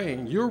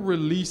swaying, you're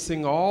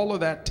releasing all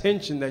of that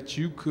tension that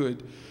you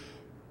could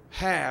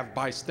have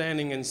by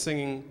standing and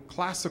singing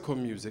classical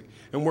music.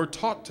 And we're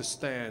taught to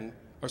stand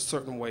a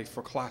certain way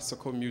for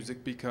classical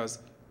music because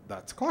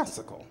that's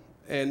classical,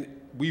 and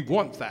we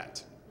want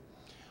that.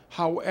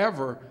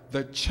 However,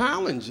 the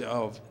challenge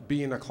of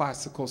being a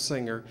classical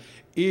singer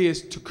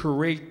is to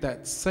create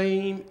that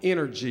same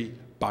energy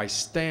by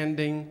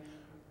standing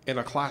in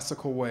a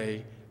classical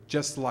way,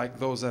 just like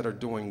those that are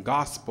doing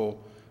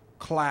gospel,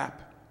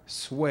 clap,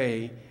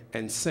 sway,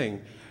 and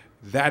sing.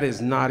 That is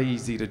not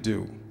easy to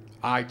do.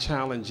 I'm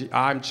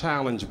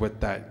challenged with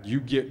that. You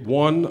get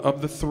one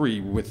of the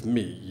three with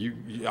me.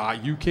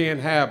 You can't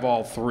have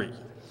all three.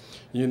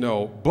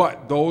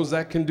 But those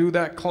that can do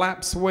that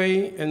clap,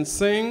 sway, and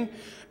sing,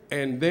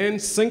 and then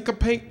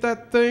syncopate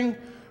that thing,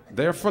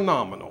 they're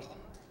phenomenal.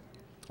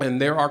 And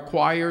there are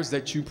choirs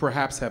that you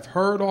perhaps have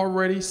heard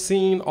already,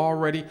 seen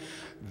already.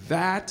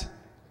 That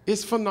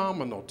is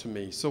phenomenal to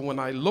me. So when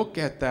I look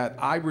at that,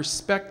 I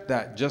respect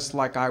that just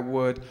like I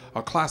would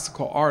a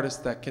classical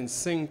artist that can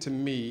sing to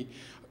me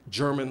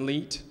German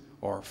lied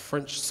or a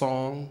French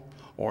song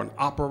or an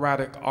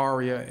operatic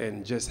aria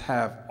and just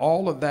have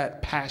all of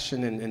that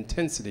passion and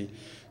intensity.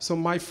 So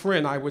my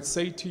friend, I would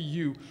say to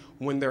you,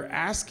 when they're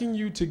asking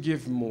you to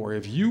give more,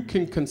 if you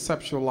can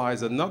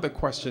conceptualize another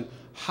question,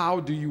 how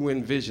do you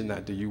envision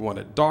that? Do you want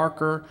it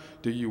darker?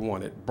 Do you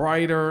want it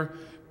brighter?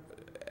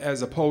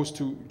 As opposed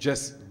to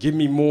just give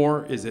me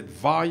more, is it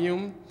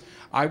volume?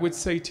 I would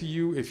say to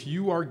you, if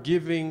you are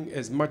giving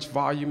as much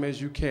volume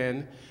as you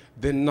can,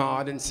 then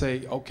nod and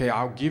say, okay,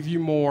 I'll give you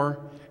more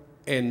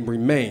and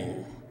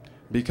remain.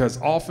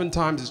 Because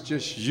oftentimes it's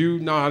just you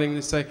nodding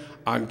to say,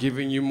 I'm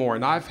giving you more.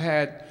 And I've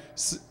had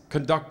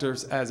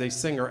conductors as a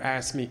singer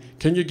ask me,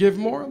 can you give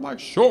more? I'm like,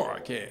 sure I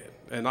can.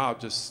 And I'll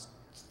just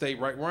stay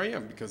right where I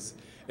am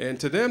and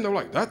to them, they're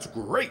like, that's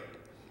great.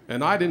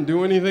 And I didn't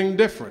do anything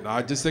different.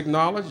 I just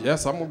acknowledged,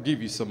 yes, I'm gonna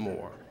give you some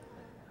more.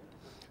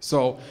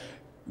 So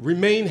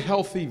remain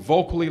healthy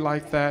vocally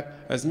like that.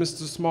 As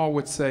Mr.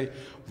 Smallwood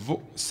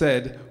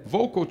said,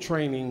 vocal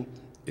training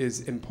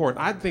is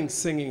important. I think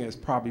singing is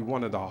probably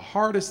one of the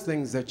hardest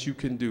things that you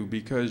can do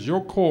because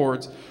your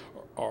chords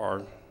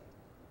are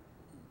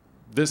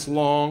this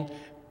long,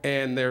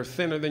 and they're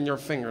thinner than your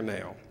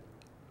fingernail.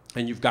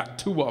 And you've got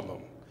two of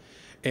them.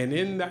 And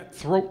in that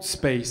throat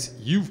space,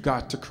 you've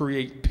got to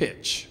create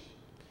pitch.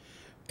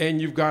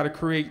 And you've got to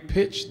create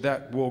pitch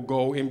that will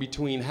go in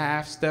between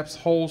half steps,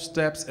 whole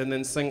steps, and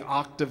then sing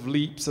octave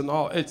leaps and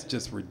all. It's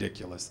just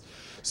ridiculous.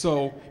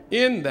 So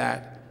in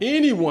that,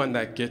 anyone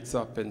that gets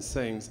up and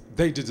sings,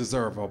 they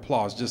deserve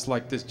applause, just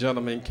like this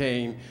gentleman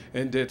came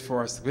and did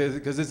for us,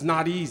 because it's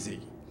not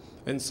easy.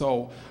 And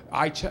so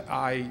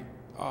I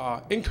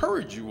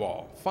encourage you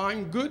all,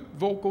 find good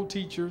vocal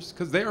teachers,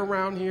 because they're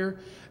around here,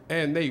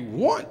 and they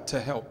want to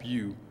help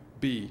you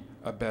be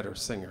a better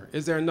singer.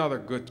 Is there another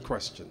good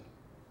question?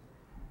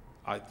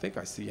 I think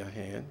I see a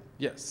hand.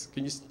 Yes.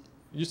 Can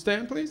you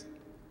stand, please?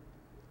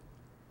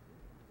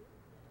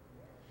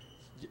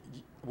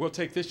 We'll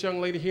take this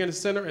young lady here in the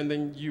center, and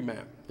then you,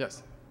 ma'am.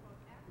 Yes.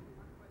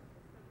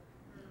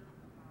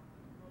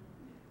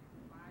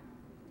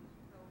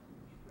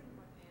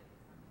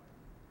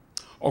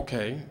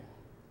 Okay.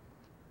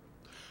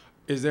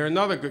 Is there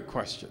another good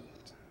question?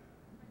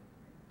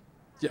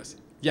 Yes.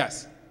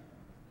 Yes.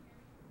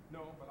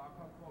 No, but I'll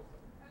come closer.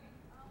 My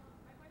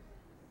question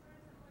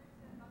is sort of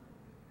similar to the gospel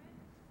movement,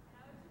 and I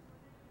was just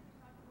wondering if you could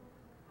talk a little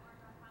bit more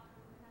about how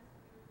movement has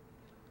to do with being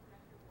able to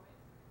project your voice.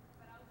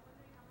 But I was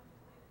wondering how much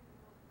it plays in the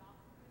world of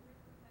gospel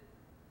music, because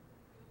it's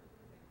the field of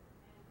music,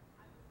 and I was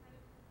kind of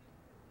confused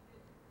because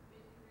we did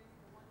big lyrics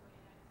the one way,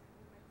 and I assumed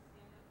we might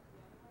stand up the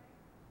other way,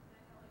 and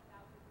I felt like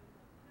that would be,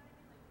 you know what I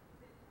mean? Like,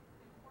 is it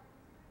important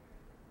to it,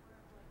 or is it more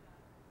of like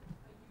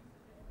a use of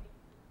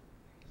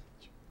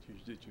just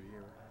making? Did you hear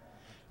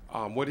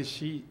her? What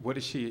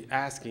is she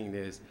asking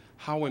is,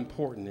 how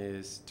important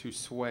is to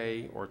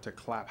sway or to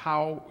clap?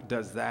 How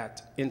does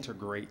that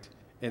integrate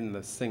in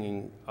the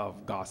singing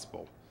of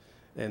gospel?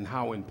 And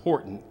how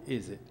important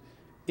is it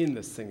in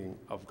the singing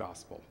of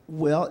gospel?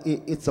 Well,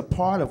 it's a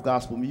part of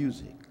gospel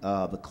music,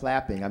 the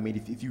clapping. I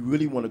mean, if you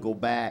really want to go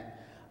back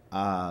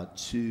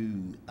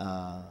to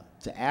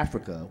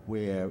Africa,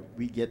 where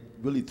we get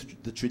really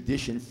the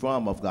tradition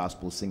from of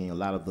gospel singing, a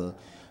lot of the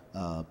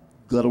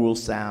guttural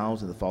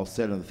sounds and the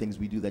falsetto and the things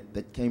we do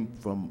that came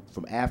from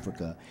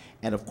Africa.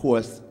 And of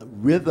course,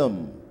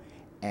 rhythm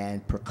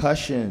and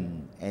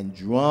percussion and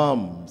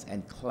drums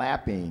and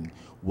clapping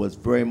was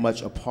very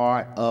much a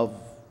part of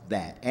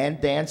that, and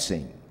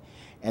dancing.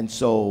 And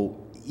so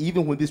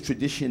even when this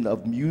tradition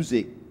of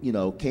music, you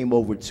know, came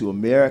over to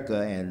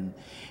America,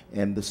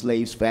 and the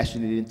slaves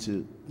fashioned it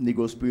into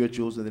Negro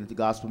spirituals and then into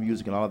gospel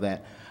music and all of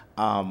that,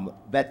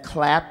 that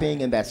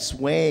clapping and that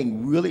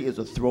swaying really is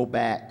a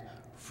throwback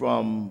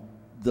from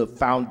the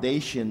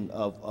foundation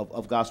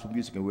of gospel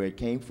music and where it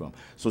came from.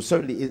 So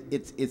certainly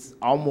it's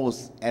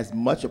almost as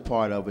much a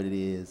part of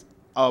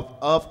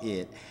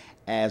it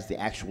as the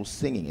actual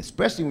singing,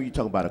 especially when you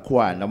talk about a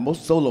choir. Now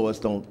most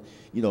soloists don't,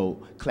 you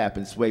know, clap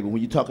and sway, but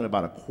when you're talking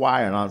about a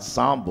choir, an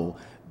ensemble,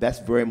 that's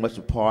very much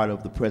a part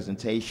of the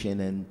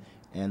presentation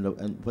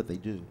and what they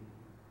do.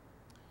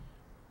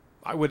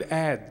 I would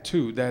add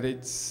too that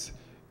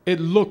it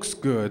looks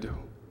good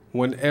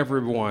when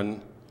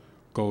everyone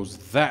goes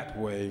that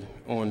way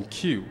on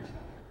cue.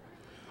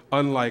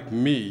 Unlike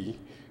me,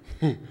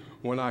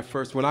 when I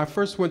first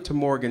went to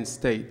Morgan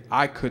State,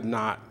 I could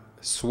not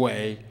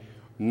sway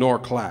nor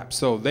clap.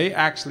 So they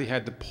actually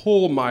had to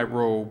pull my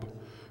robe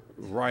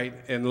right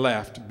and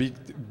left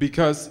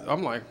because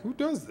I'm like, who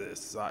does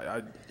this?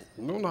 I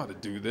don't know how to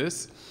do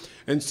this.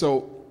 And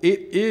so it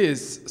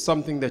is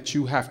something that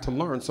you have to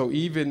learn. So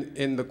even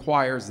in the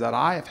choirs that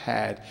I have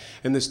had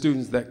and the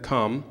students that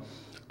come,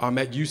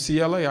 at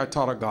UCLA, I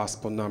taught a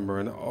gospel number,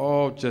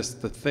 and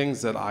just the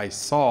things that I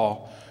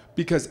saw,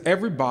 because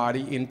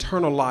everybody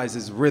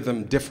internalizes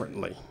rhythm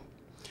differently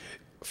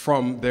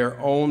from their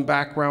own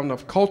background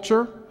of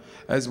culture,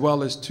 as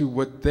well as to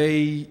what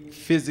they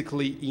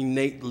physically,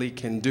 innately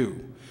can do.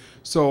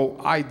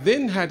 So I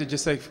then had to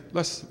just say,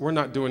 we're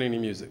not doing any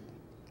music.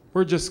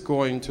 We're just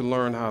going to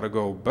learn how to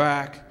go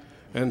back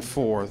and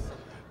forth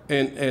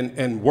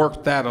and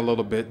work that a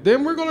little bit.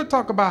 Then we're going to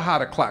talk about how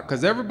to clap,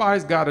 because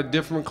everybody's got a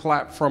different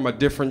clap from a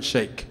different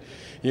shake.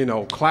 You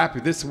know,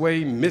 clap this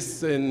way,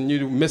 miss, and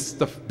you miss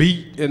the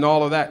beat and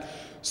all of that.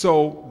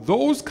 So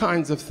those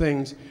kinds of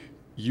things,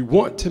 you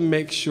want to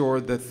make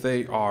sure that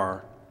they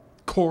are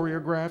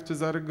choreographed, is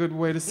that a good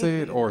way to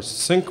say it, or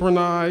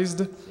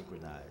synchronized,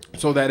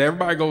 so that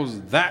everybody goes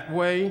that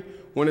way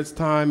when it's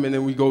time, and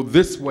then we go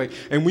this way,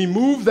 and we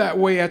move that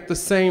way at the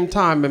same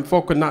time, and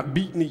folk are not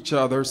beating each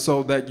other,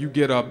 so that you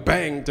get a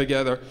bang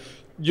together.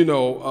 You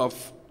know,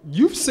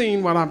 you've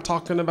seen what I'm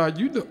talking about.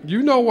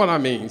 You know what I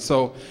mean.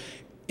 So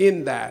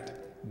in that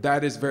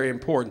is very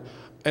important.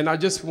 And I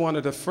just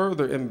wanted to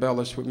further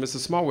embellish what Mrs.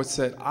 Smallwood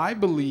said. I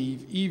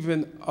believe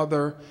even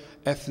other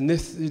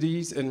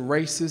ethnicities and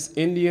races,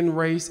 Indian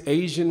race,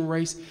 Asian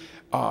race,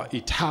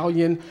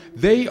 Italian,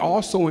 they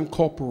also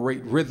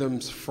incorporate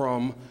rhythms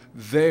from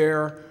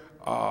their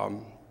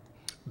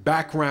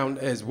background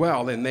as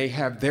well, and they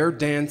have their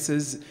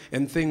dances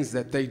and things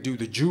that they do,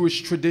 the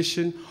Jewish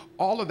tradition,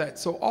 all of that.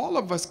 So all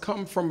of us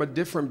come from a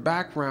different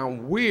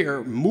background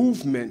where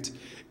movement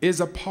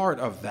is a part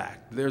of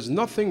that. There's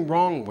nothing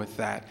wrong with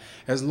that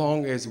as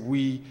long as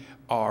we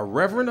are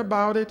reverent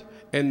about it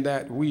and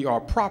that we are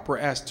proper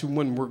as to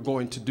when we're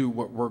going to do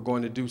what we're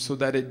going to do, so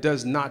that it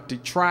does not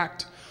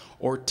detract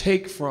or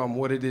take from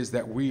what it is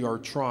that we are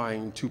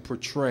trying to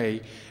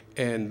portray,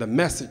 and the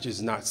message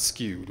is not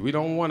skewed. We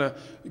don't want to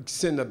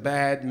send a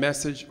bad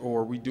message,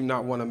 or we do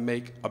not want to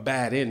make a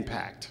bad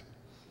impact.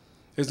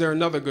 Is there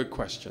another good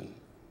question?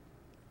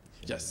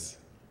 Yes.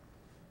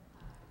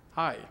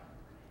 Hi.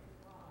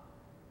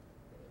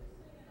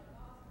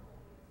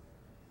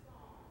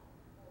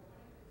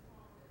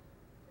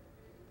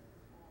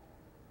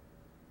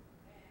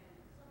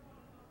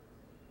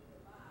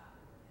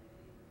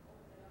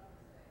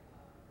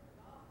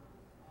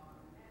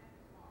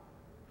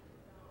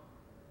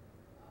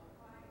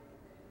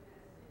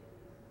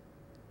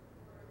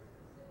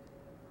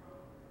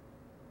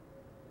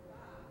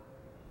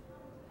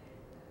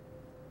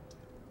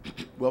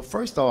 Well,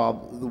 first of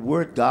all, the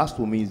word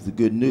gospel means the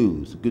good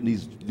news, good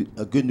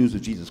news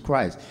of Jesus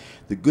Christ.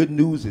 The good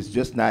news is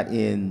just not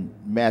in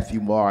Matthew,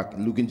 Mark,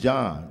 Luke, and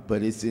John,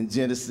 but it's in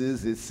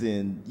Genesis, it's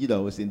in,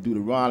 it's in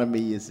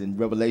Deuteronomy, it's in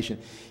Revelation,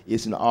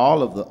 it's in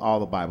all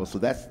the Bible. So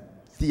that's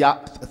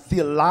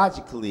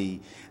theologically,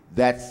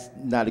 that's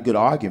not a good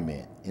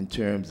argument in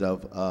terms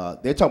of,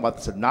 they're talking about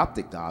the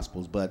synoptic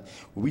gospels, but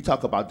when we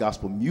talk about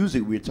gospel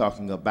music, we're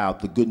talking about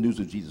the good news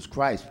of Jesus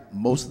Christ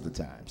most of the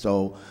time.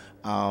 So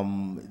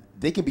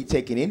they can be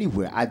taken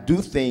anywhere.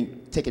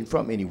 Taken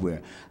from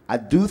anywhere. I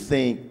do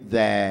think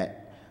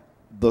that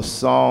the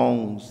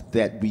songs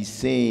that we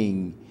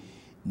sing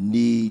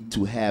need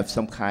to have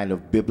some kind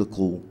of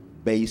biblical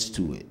base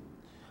to it.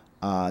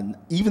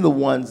 Even the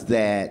ones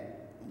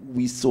that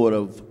we sort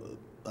of,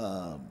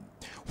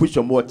 which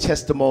are more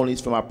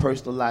testimonies from our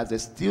personal lives, there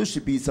still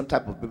should be some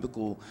type of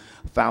biblical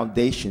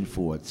foundation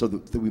for it, so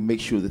that we make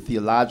sure that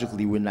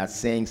theologically we're not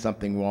saying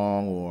something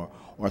wrong or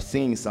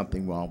singing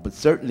something wrong. But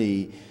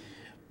certainly,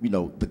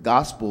 the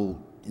gospel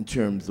in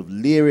terms of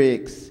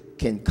lyrics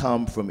can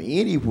come from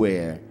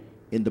anywhere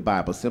in the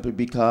Bible, simply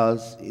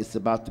because it's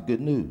about the good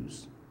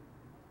news.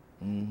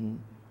 Mm-hmm.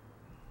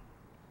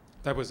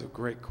 That was a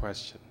great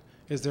question.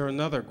 Is there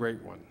another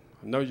great one?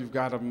 I know you've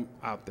got them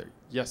out there.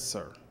 Yes,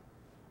 sir.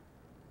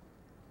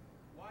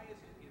 Why is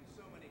it in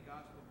so many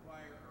gospel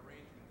choir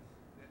arrangements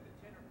that the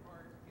tenor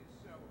part is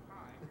so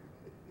high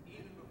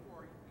even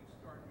before you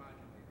start modulating?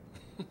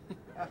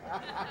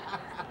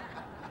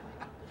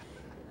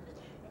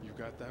 You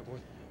got that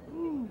one?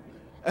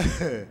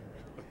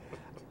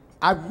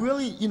 I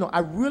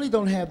really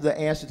don't have the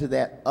answer to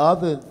that,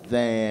 other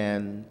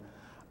than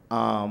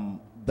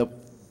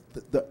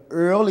the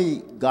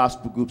early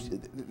gospel groups.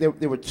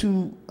 There were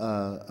two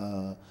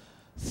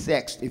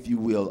sects, if you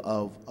will,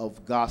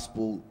 of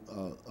gospel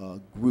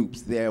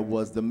groups. There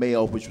was the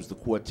male, which was the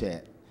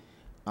quartet,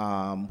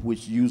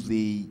 which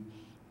usually,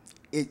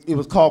 it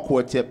was called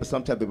quartet, but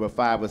sometimes there were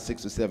 5 or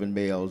 6 or 7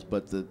 males,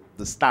 but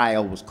the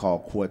style was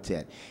called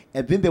quartet.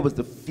 And then there was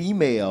the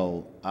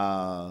female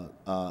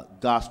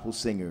gospel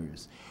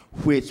singers,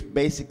 which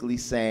basically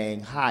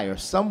sang higher.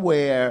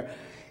 Somewhere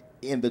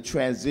in the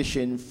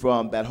transition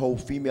from that whole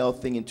female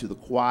thing into the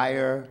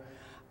choir,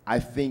 I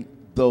think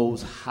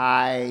those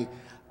high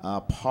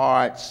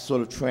parts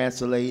sort of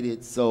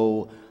translated.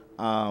 So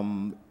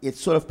it's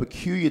sort of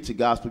peculiar to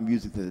gospel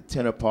music that the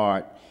tenor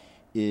part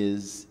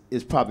is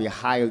probably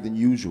higher than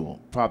usual,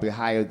 probably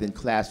higher than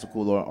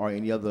classical or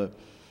any other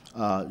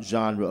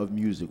genre of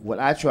music. What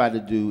I try to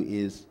do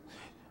is,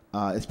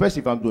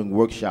 especially if I'm doing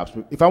workshops,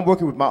 if I'm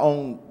working with my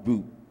own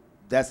group,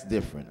 that's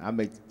different. I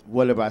make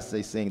whatever I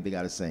say sing, they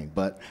gotta sing.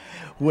 But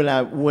when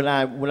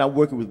I'm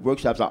working with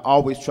workshops, I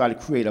always try to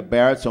create a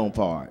baritone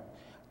part,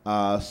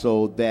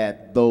 so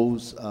that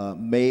those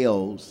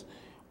males,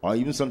 or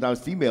even sometimes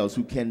females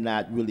who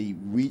cannot really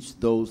reach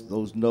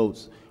those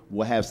notes,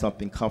 will have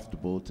something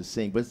comfortable to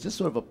sing. But it's just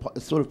sort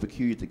of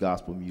peculiar to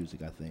gospel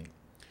music, I think.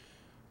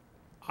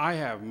 I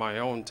have my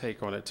own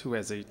take on it too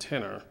as a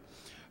tenor.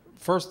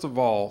 First of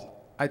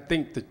all, I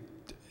think that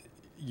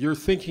you're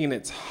thinking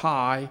it's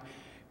high.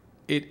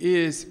 It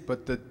is,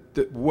 but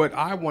what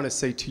I want to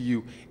say to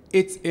you,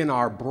 it's in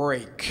our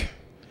break.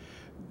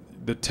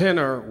 The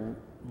tenor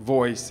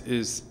voice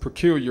is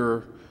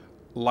peculiar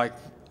like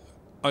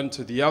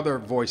unto the other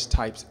voice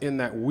types, in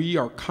that we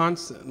are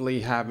constantly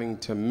having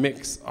to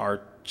mix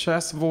our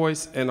chest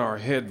voice and our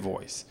head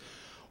voice.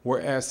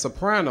 Whereas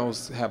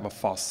sopranos have a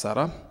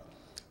falsetto,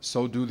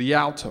 so do the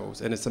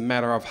altos, and it's a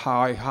matter of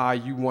how high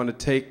you want to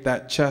take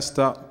that chest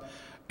up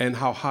and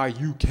how high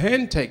you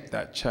can take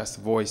that chest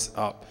voice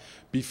up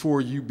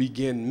before you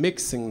begin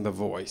mixing the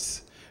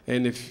voice.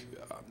 And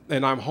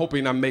I'm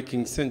hoping I'm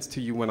making sense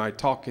to you when I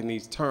talk in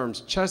these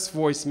terms. Chest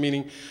voice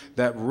meaning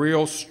that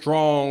real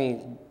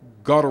strong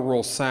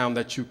guttural sound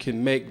that you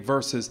can make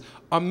versus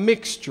a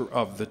mixture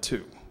of the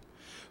two.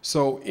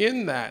 So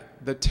in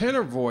that, the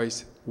tenor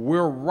voice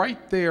we're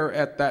right there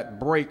at that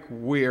break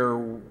where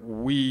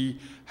we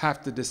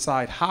have to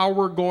decide how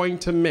we're going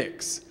to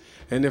mix.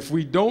 And if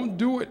we don't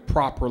do it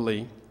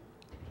properly,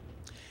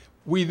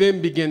 we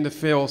then begin to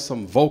feel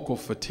some vocal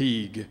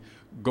fatigue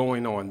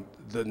going on.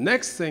 The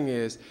next thing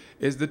is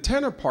the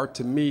tenor part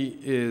to me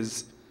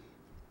is,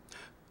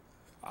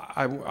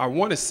 I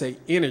want to say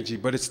energy,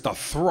 but it's the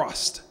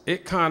thrust.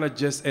 It kind of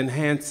just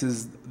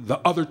enhances the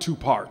other two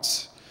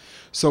parts.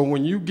 So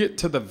when you get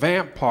to the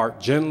vamp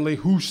part, generally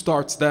who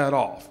starts that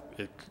off?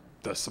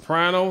 The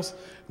sopranos,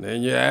 and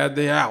then you add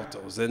the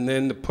altos, and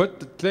then to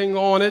put the thing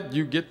on it,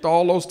 you get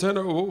all those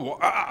tenor, ooh,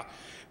 ah.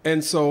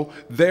 And so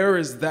there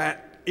is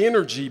that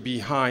energy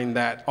behind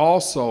that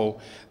also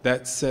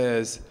that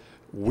says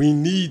we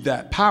need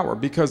that power,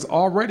 because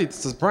already the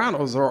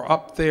sopranos are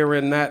up there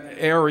in that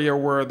area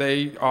where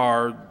they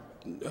are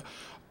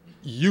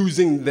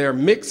using their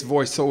mixed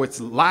voice so it's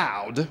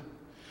loud.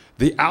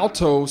 The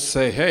altos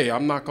say, hey,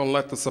 I'm not going to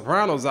let the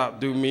sopranos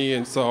outdo me,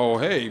 and so,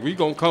 hey, we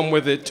going to come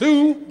with it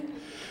too.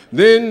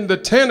 Then the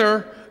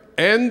tenor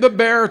and the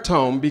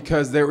baritone,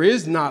 because there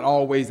is not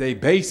always a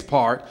bass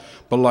part,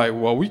 but like,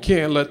 well, we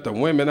can't let the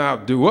women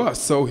outdo us,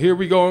 so here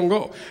we go and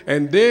go.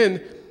 And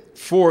then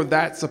for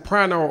that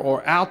soprano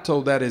or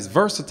alto that is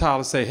versatile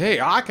to say, hey,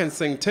 I can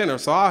sing tenor,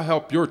 so I'll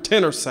help your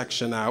tenor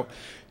section out.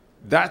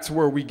 That's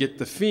where we get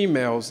the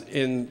females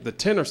in the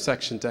tenor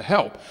section to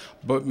help.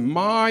 But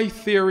my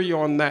theory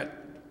on that,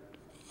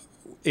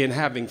 in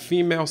having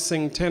females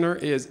sing tenor,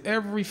 is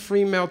every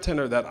female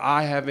tenor that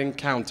I have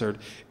encountered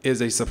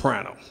is a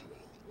soprano,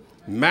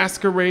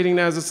 masquerading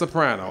as a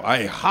soprano,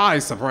 a high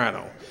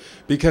soprano,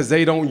 because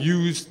they don't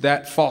use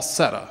that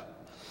falsetto.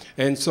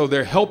 And so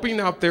they're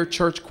helping out their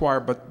church choir,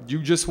 but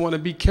you just want to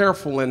be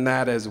careful in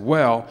that as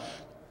well.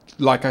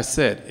 Like I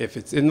said, if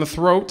it's in the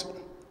throat,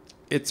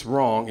 it's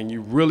wrong, and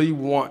you really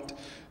want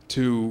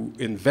to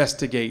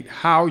investigate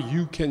how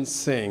you can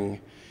sing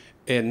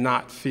and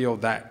not feel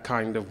that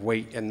kind of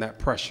weight and that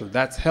pressure.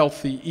 That's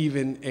healthy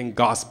even in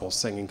gospel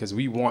singing, because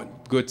we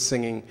want good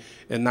singing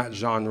in that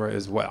genre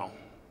as well.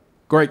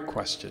 Great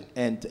question.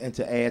 And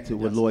to add to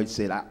what Lloyd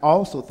said, I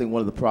also think one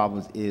of the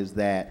problems is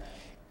that,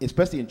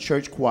 especially in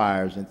church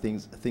choirs and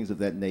things of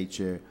that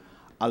nature,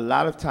 a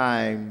lot of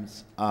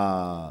times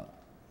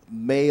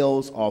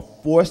males are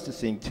forced to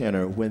sing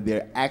tenor when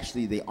they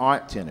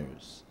aren't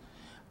tenors.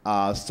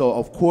 So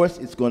of course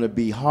it's going to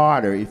be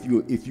harder if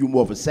you're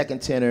more of a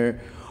second tenor,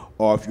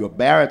 or if you're a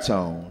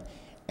baritone,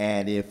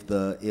 and if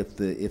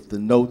the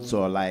notes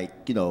are like,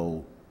 you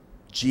know,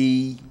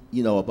 G,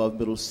 you know, above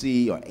middle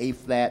C, or A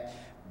flat,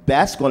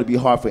 that's going to be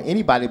hard for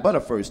anybody but a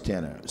first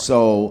tenor.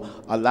 So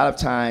a lot of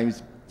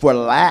times, for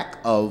lack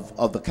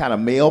of the kind of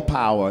male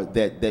power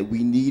that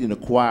we need in a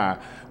choir,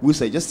 we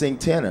say just sing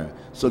tenor.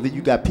 So then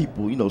you got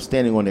people, you know,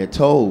 standing on their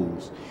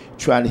toes,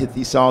 trying to hit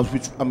these songs,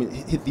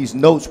 hit these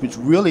notes which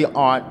really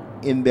aren't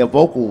in their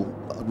vocal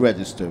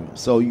register.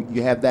 So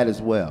you have that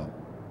as well.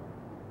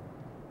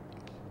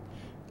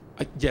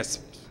 Yes.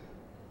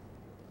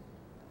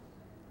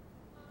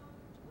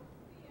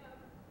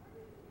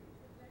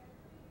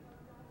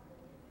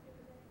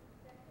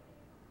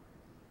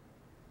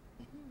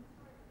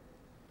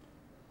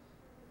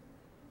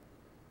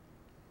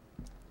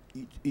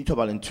 You talk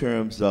about in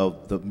terms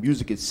of the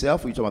music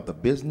itself, or you talk about the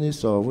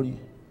business, or what do you?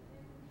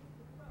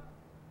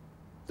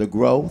 The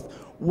growth?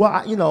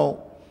 Well, you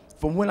know,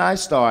 from when I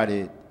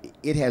started,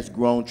 it has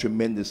grown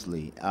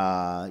tremendously.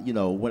 You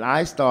know, when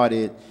I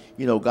started,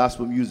 you know,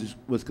 gospel music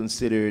was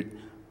considered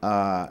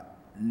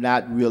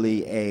not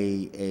really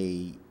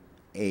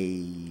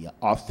a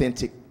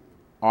authentic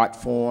art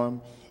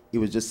form. It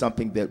was just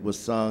something that was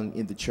sung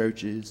in the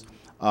churches.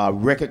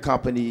 Record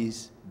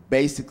companies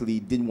basically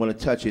didn't want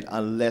to touch it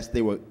unless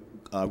they were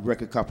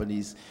record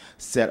companies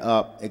set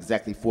up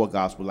exactly for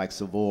gospel, like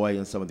Savoy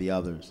and some of the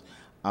others.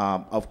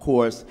 Of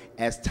course,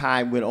 as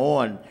time went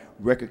on,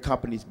 record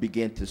companies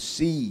began to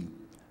see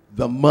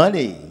the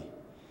money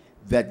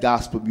that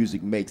gospel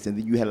music makes, and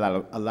then you had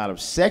a lot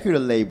of secular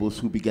labels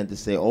who began to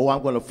say, "Oh,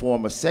 I'm going to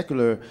form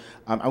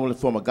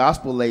a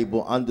gospel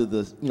label under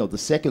the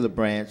secular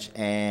branch,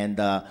 and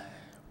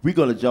we're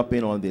going to jump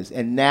in on this."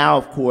 And now,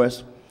 of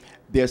course,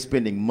 they're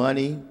spending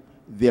money.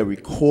 They're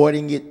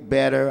recording it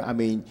better. I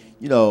mean,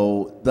 you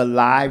know, the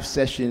live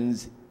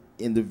sessions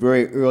in the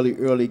very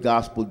early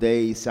gospel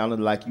days sounded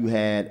like you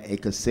had a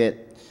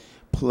cassette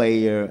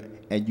player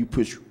and you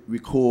push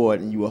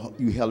record and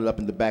you held it up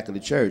in the back of the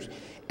church.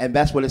 And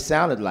that's what it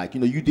sounded like.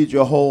 You know, you did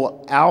your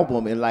whole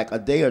album in like a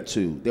day or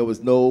two. There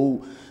was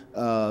no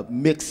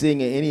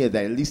mixing or any of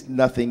that, at least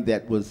nothing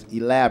that was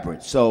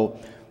elaborate. So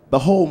the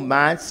whole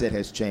mindset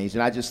has changed.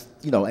 And I just,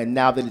 you know, and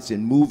now that it's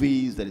in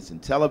movies, that it's in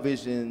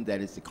television,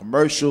 that it's in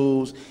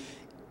commercials,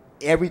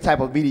 every type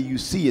of media you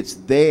see, it's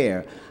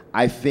there.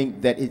 I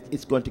think that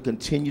it's going to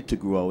continue to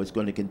grow. It's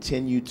going to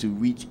continue to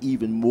reach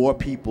even more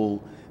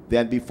people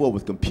than before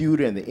with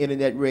computer and the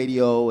internet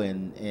radio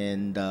and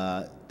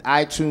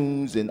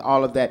iTunes and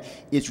all of that.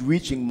 It's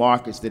reaching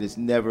markets that it's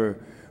never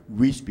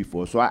reached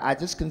before. So I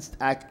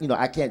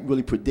can't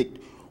really predict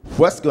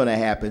what's going to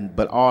happen,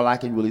 but all I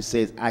can really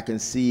say is I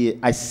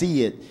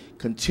see it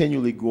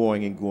continually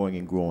growing and growing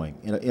and growing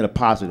in a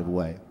positive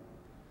way.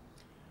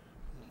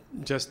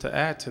 Just to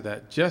add to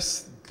that,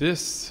 just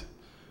this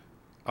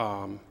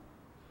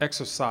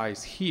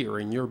exercise here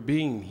and your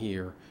being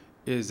here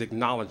is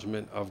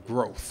acknowledgement of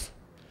growth,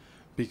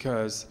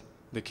 because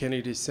the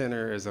Kennedy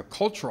Center is a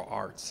cultural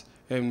arts,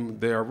 and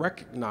they're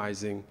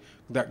recognizing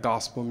that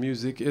gospel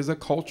music is a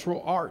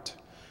cultural art.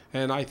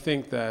 And I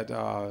think that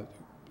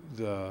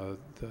the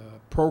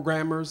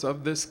programmers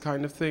of this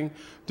kind of thing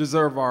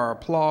deserve our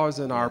applause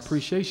and our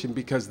appreciation,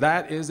 because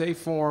that is a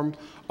form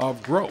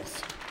of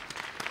growth.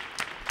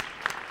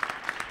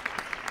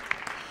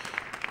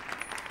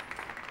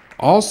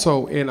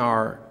 Also, in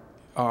our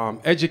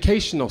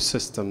educational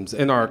systems,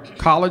 in our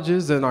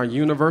colleges and our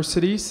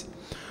universities,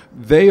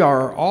 they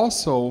are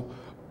also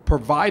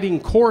providing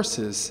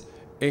courses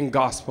in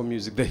gospel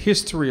music, the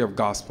history of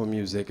gospel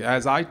music.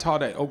 As I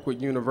taught at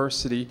Oakwood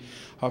University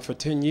for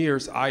 10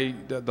 years,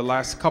 the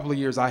last couple of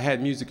years I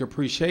had music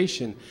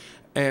appreciation,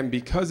 and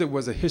because it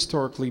was a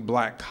historically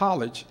black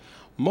college,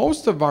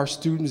 most of our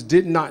students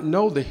did not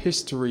know the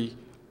history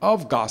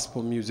of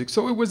gospel music.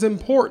 So it was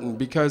important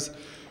because,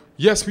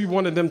 yes, we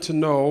wanted them to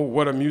know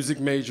what a music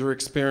major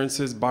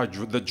experiences by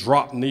the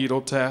drop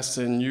needle test,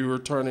 and you were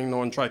turning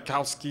on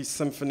Tchaikovsky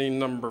Symphony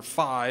No.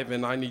 5,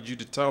 and I need you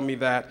to tell me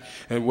that,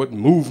 and what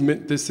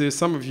movement this is.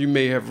 Some of you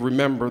may have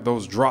remembered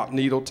those drop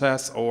needle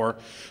tests, or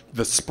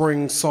the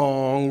Spring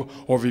Song,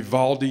 or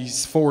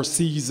Vivaldi's Four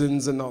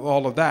Seasons, and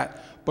all of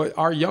that. But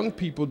our young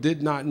people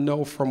did not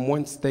know from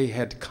whence they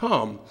had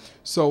come.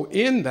 So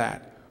in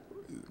that,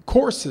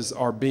 courses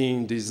are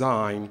being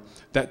designed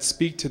that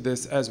speak to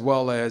this, as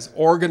well as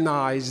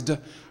organized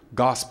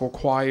gospel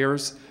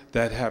choirs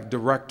that have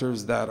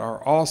directors that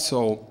are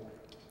also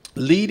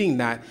leading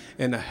that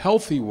in a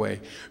healthy way.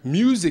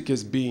 Music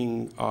is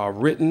being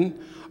written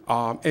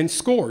and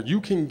scored. You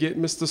can get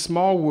Mr.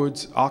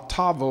 Smallwood's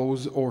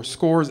octavos or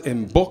scores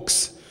in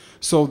books,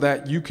 so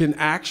that you can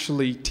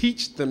actually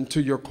teach them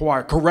to your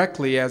choir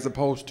correctly, as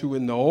opposed to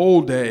in the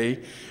old day,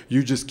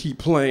 you just keep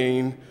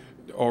playing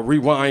or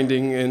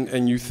rewinding,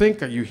 and you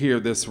think you hear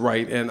this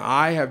right. And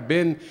I have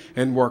been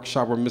in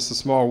workshop with Mr.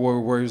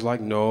 Smallwood where he's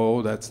like,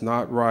 no, that's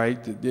not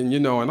right. And,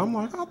 and I'm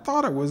like, I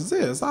thought it was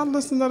this. I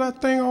listened to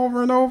that thing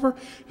over and over.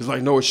 He's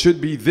like, no, it should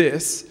be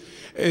this.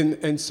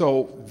 And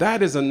so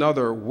that is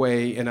another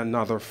way and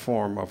another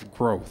form of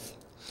growth.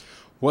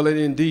 Well, it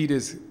indeed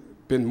has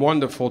been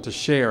wonderful to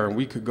share, and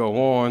we could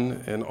go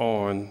on and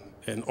on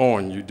and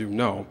on, you do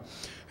know.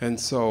 And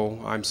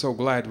so I'm so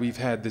glad we've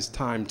had this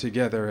time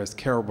together, as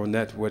Carol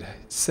Burnett would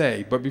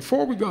say. But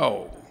before we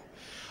go,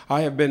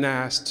 I have been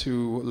asked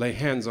to lay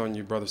hands on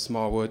you, Brother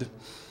Smallwood,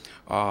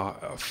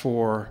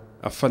 for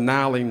a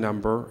finale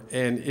number.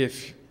 And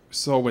if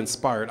so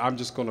inspired, I'm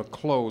just going to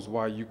close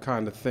while you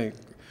kind of think,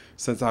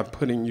 since I'm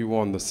putting you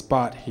on the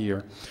spot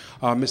here.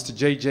 Mr.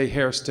 JJ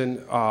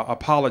Hairston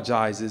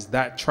apologizes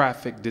that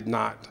traffic did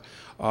not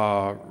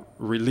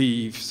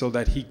relieve so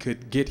that he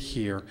could get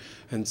here.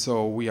 And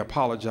so we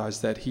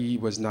apologize that he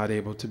was not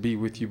able to be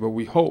with you, but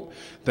we hope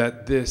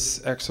that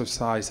this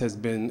exercise has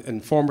been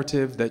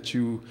informative, that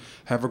you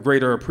have a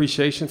greater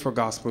appreciation for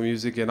gospel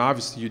music, and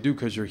obviously you do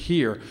because you're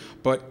here,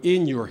 but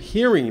in your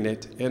hearing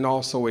it and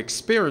also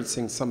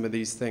experiencing some of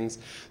these things,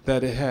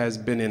 that it has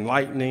been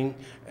enlightening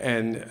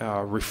and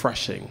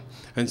refreshing.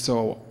 And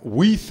so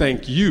we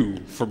thank you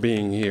for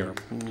being here.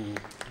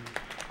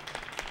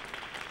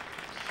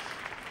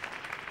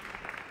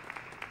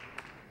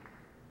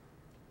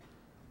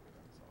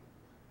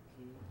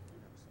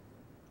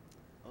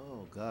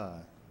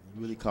 God,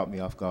 you really caught me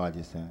off guard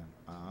this time.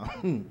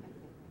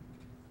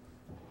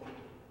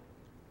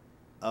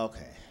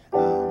 Okay.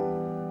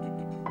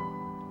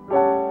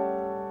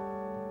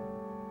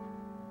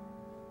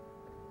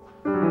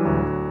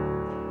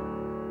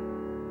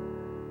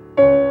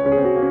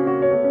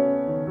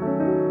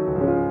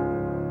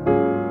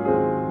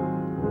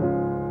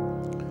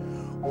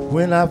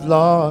 When I've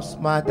lost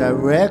my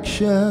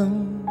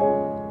direction,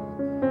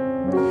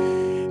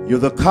 you're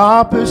the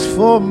compass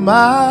for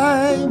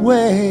my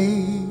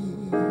way.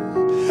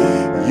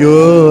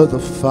 You're the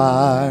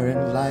fire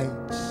and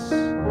lights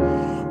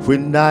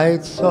when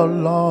nights are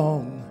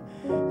long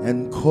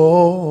and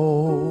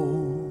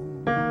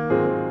cold.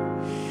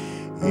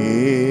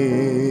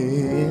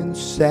 In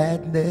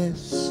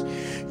sadness,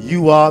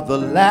 you are the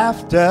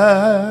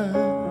laughter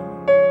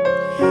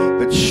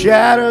that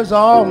shatters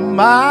all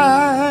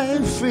my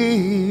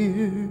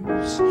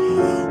fears.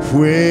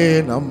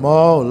 When I'm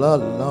all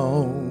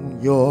alone,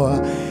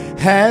 your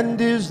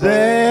hand is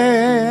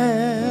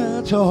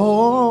there to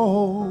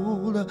hold.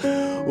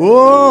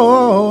 Oh,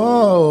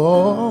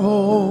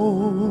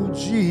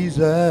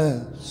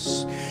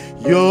 Jesus,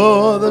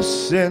 you're the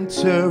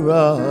center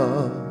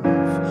of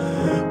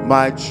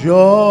my joy.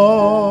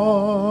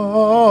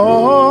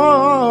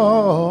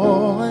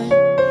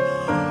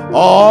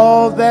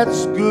 All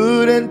that's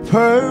good and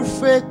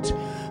perfect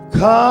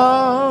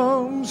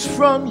comes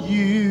from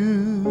you.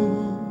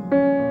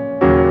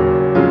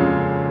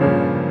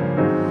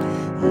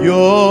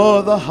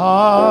 You're the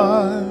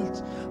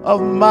heart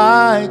of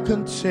my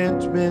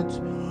contentment,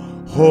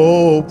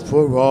 hope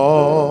for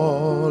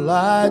all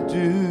I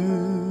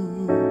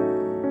do.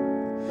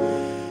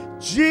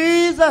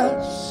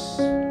 Jesus,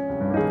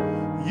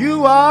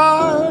 you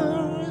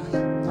are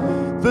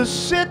the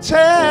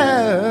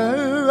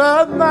center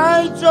of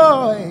my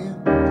joy.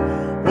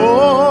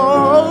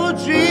 Oh,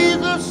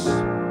 Jesus,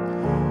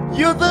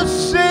 you're the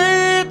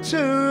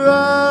center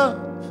of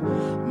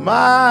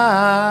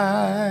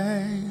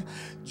my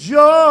joy.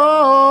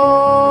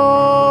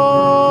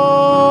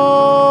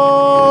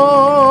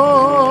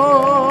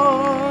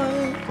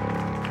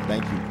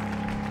 Thank you.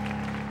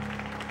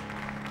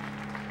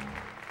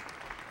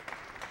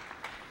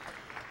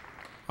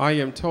 I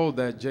am told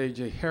that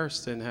JJ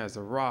Hairston has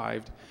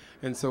arrived,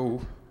 and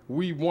so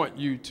we want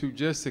you to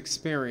just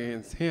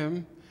experience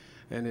him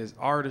and his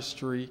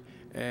artistry,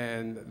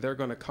 and they're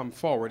going to come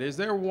forward. Is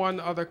there one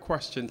other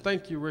question?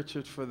 Thank you,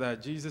 Richard, for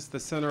that. Jesus, the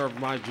center of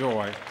my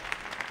joy.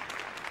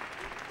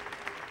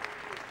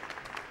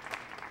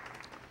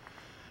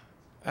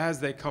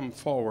 As they come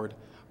forward,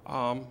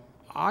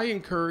 I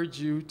encourage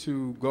you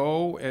to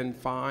go and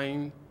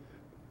find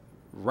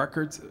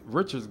records.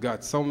 Richard's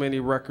got so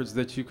many records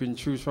that you can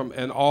choose from,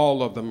 and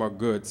all of them are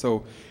good.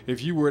 So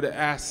if you were to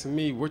ask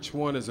me which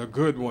one is a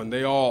good one,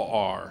 they all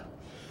are.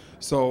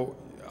 So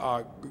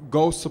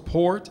go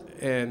support,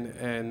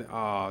 and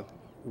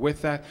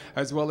with that,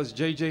 as well as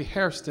JJ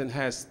Hairston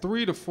has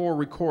 3 to 4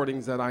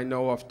 recordings that I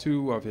know of,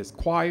 2 of his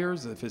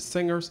choirs, of his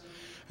singers.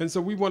 And so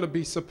we want to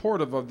be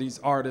supportive of these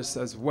artists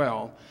as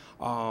well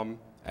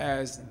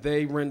as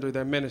they render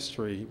their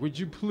ministry. Would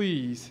you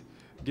please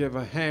give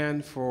a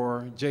hand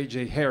for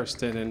JJ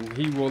Hairston, and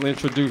he will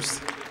introduce.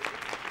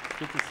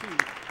 Good to see you.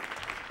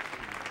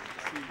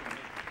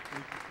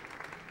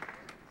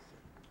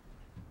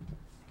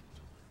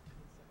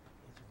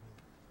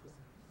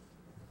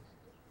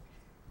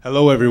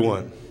 Hello,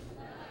 everyone.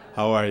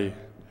 How are you? I'm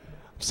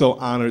so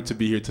honored to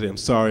be here today. I'm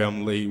sorry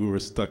I'm late. We were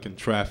stuck in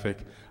traffic.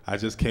 I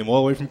just came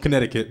all the way from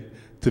Connecticut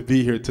to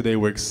be here today.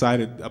 We're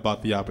excited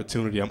about the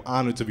opportunity. I'm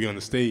honored to be on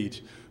the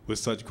stage with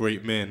such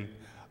great men,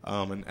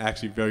 and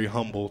actually very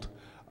humbled.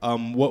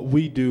 What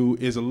we do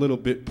is a little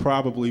bit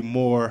probably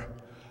more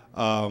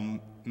not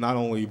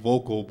only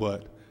vocal,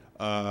 but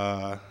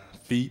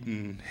feet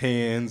and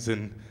hands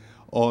and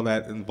all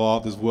that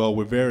involved as well.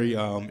 We're very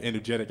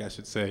energetic, I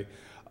should say.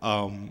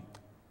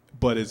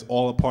 But it's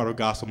all a part of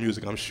gospel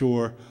music. I'm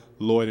sure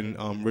Lloyd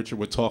and Richard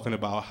were talking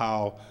about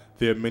how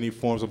there are many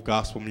forms of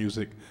gospel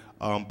music,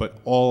 but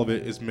all of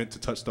it is meant to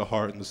touch the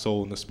heart and the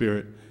soul and the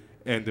spirit,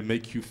 and to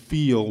make you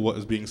feel what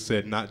is being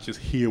said, not just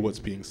hear what's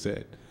being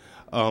said.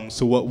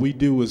 So what we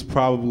do is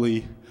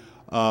probably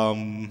a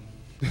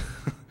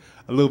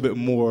little bit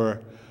more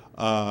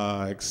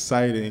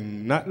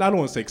exciting. I don't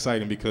want to say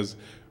exciting, because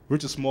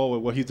Richard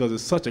Smallwood, what he does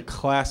is such a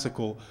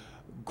classical,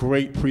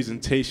 great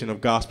presentation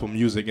of gospel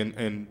music,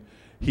 and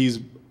he's,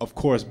 of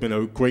course, been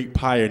a great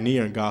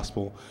pioneer in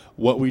gospel.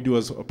 What we do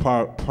as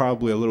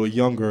probably a little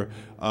younger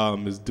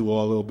is do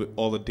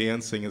all the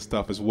dancing and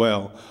stuff as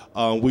well.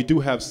 We do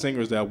have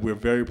singers that we're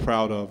very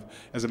proud of.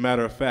 As a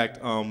matter of fact,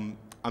 I'm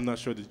not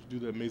sure, did you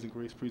do the Amazing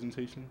Grace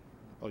presentation?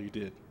 Oh, you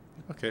did.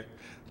 Okay.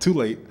 Too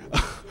late.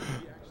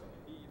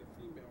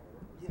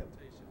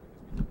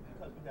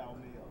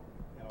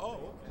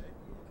 Oh,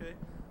 okay.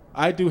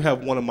 I do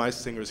have one of my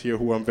singers here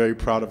who I'm very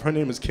proud of. Her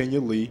name is Kenya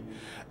Lee,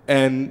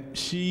 and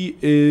she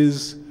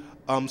is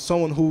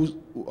someone who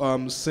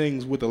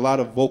sings with a lot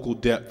of vocal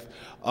depth.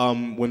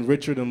 When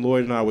Richard and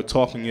Lloyd and I were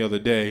talking the other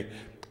day,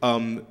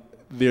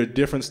 there are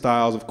different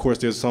styles. Of course,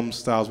 there's some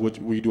styles which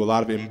we do a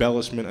lot of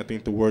embellishment, I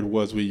think the word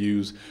was we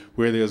use,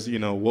 where there's,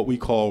 what we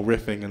call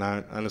riffing, and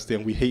I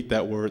understand we hate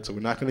that word, so we're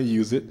not going to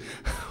use it,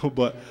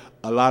 but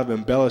a lot of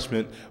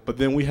embellishment. But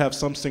then we have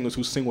some singers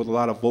who sing with a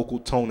lot of vocal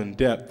tone and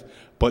depth,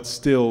 but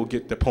still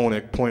get the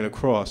point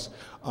across.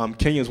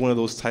 Kenya is one of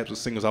those types of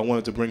singers. I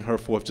wanted to bring her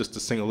forth just to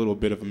sing a little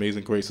bit of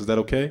Amazing Grace. Is that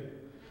okay?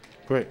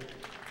 Great.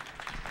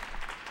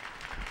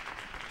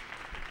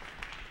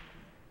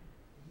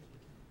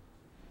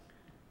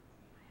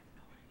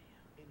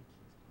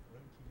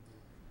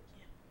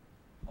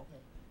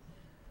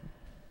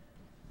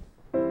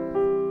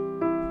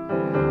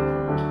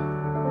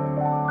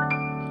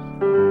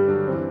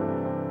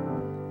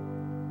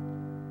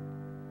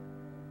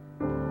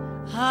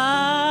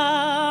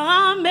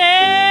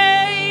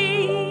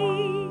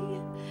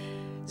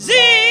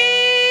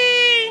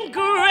 Amazing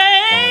grace,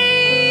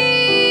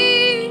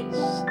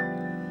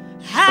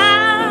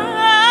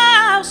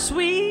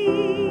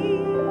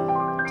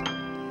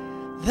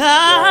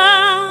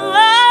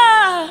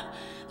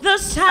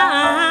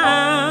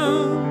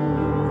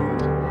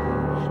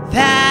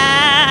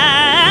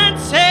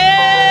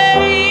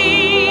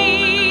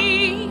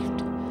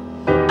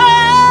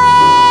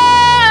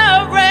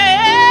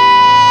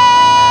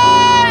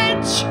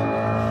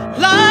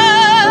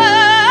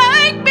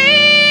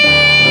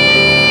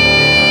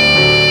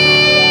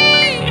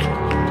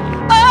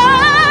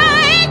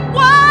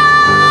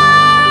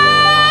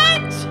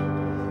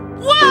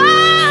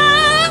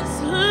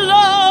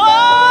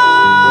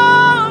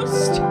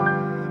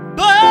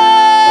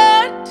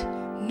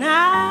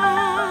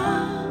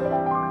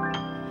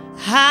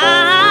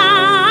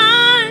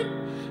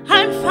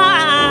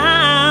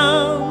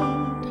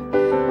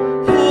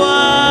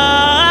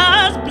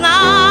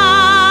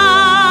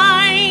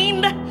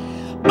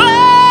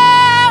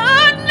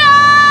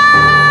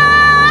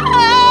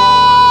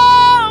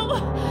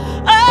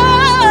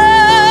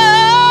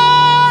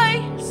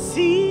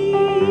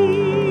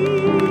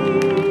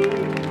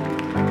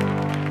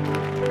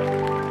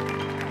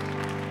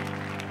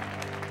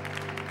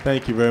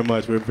 Thank you very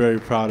much. We're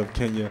very proud of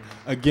Kenya.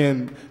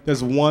 Again,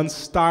 there's one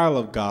style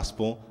of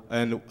gospel,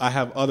 and I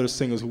have other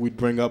singers who we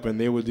bring up, and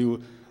they would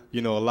do, a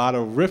lot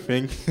of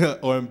riffing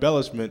or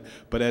embellishment.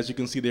 But as you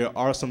can see, there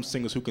are some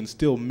singers who can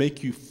still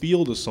make you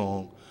feel the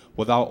song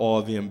without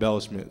all the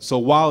embellishment. So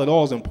while it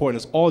all is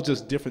important, it's all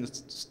just different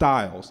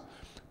styles,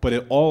 but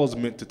it all is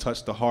meant to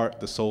touch the heart,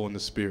 the soul, and the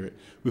spirit.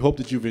 We hope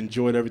that you've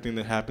enjoyed everything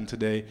that happened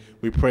today.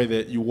 We pray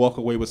that you walk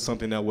away with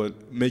something that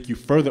would make you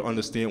further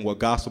understand what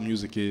gospel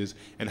music is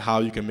and how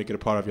you can make it a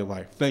part of your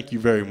life. Thank you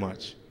very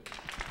much.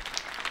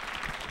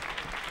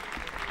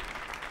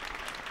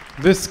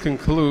 This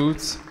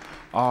concludes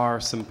our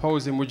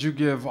symposium. Would you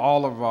give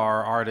all of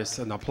our artists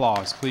an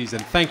applause, please?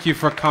 And thank you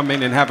for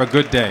coming, and have a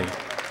good day.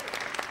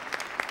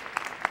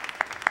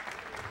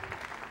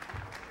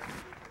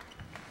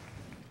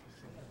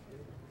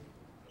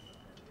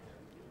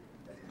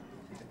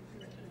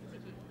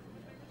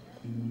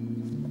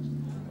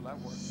 Well, that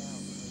worked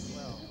out really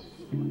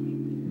well.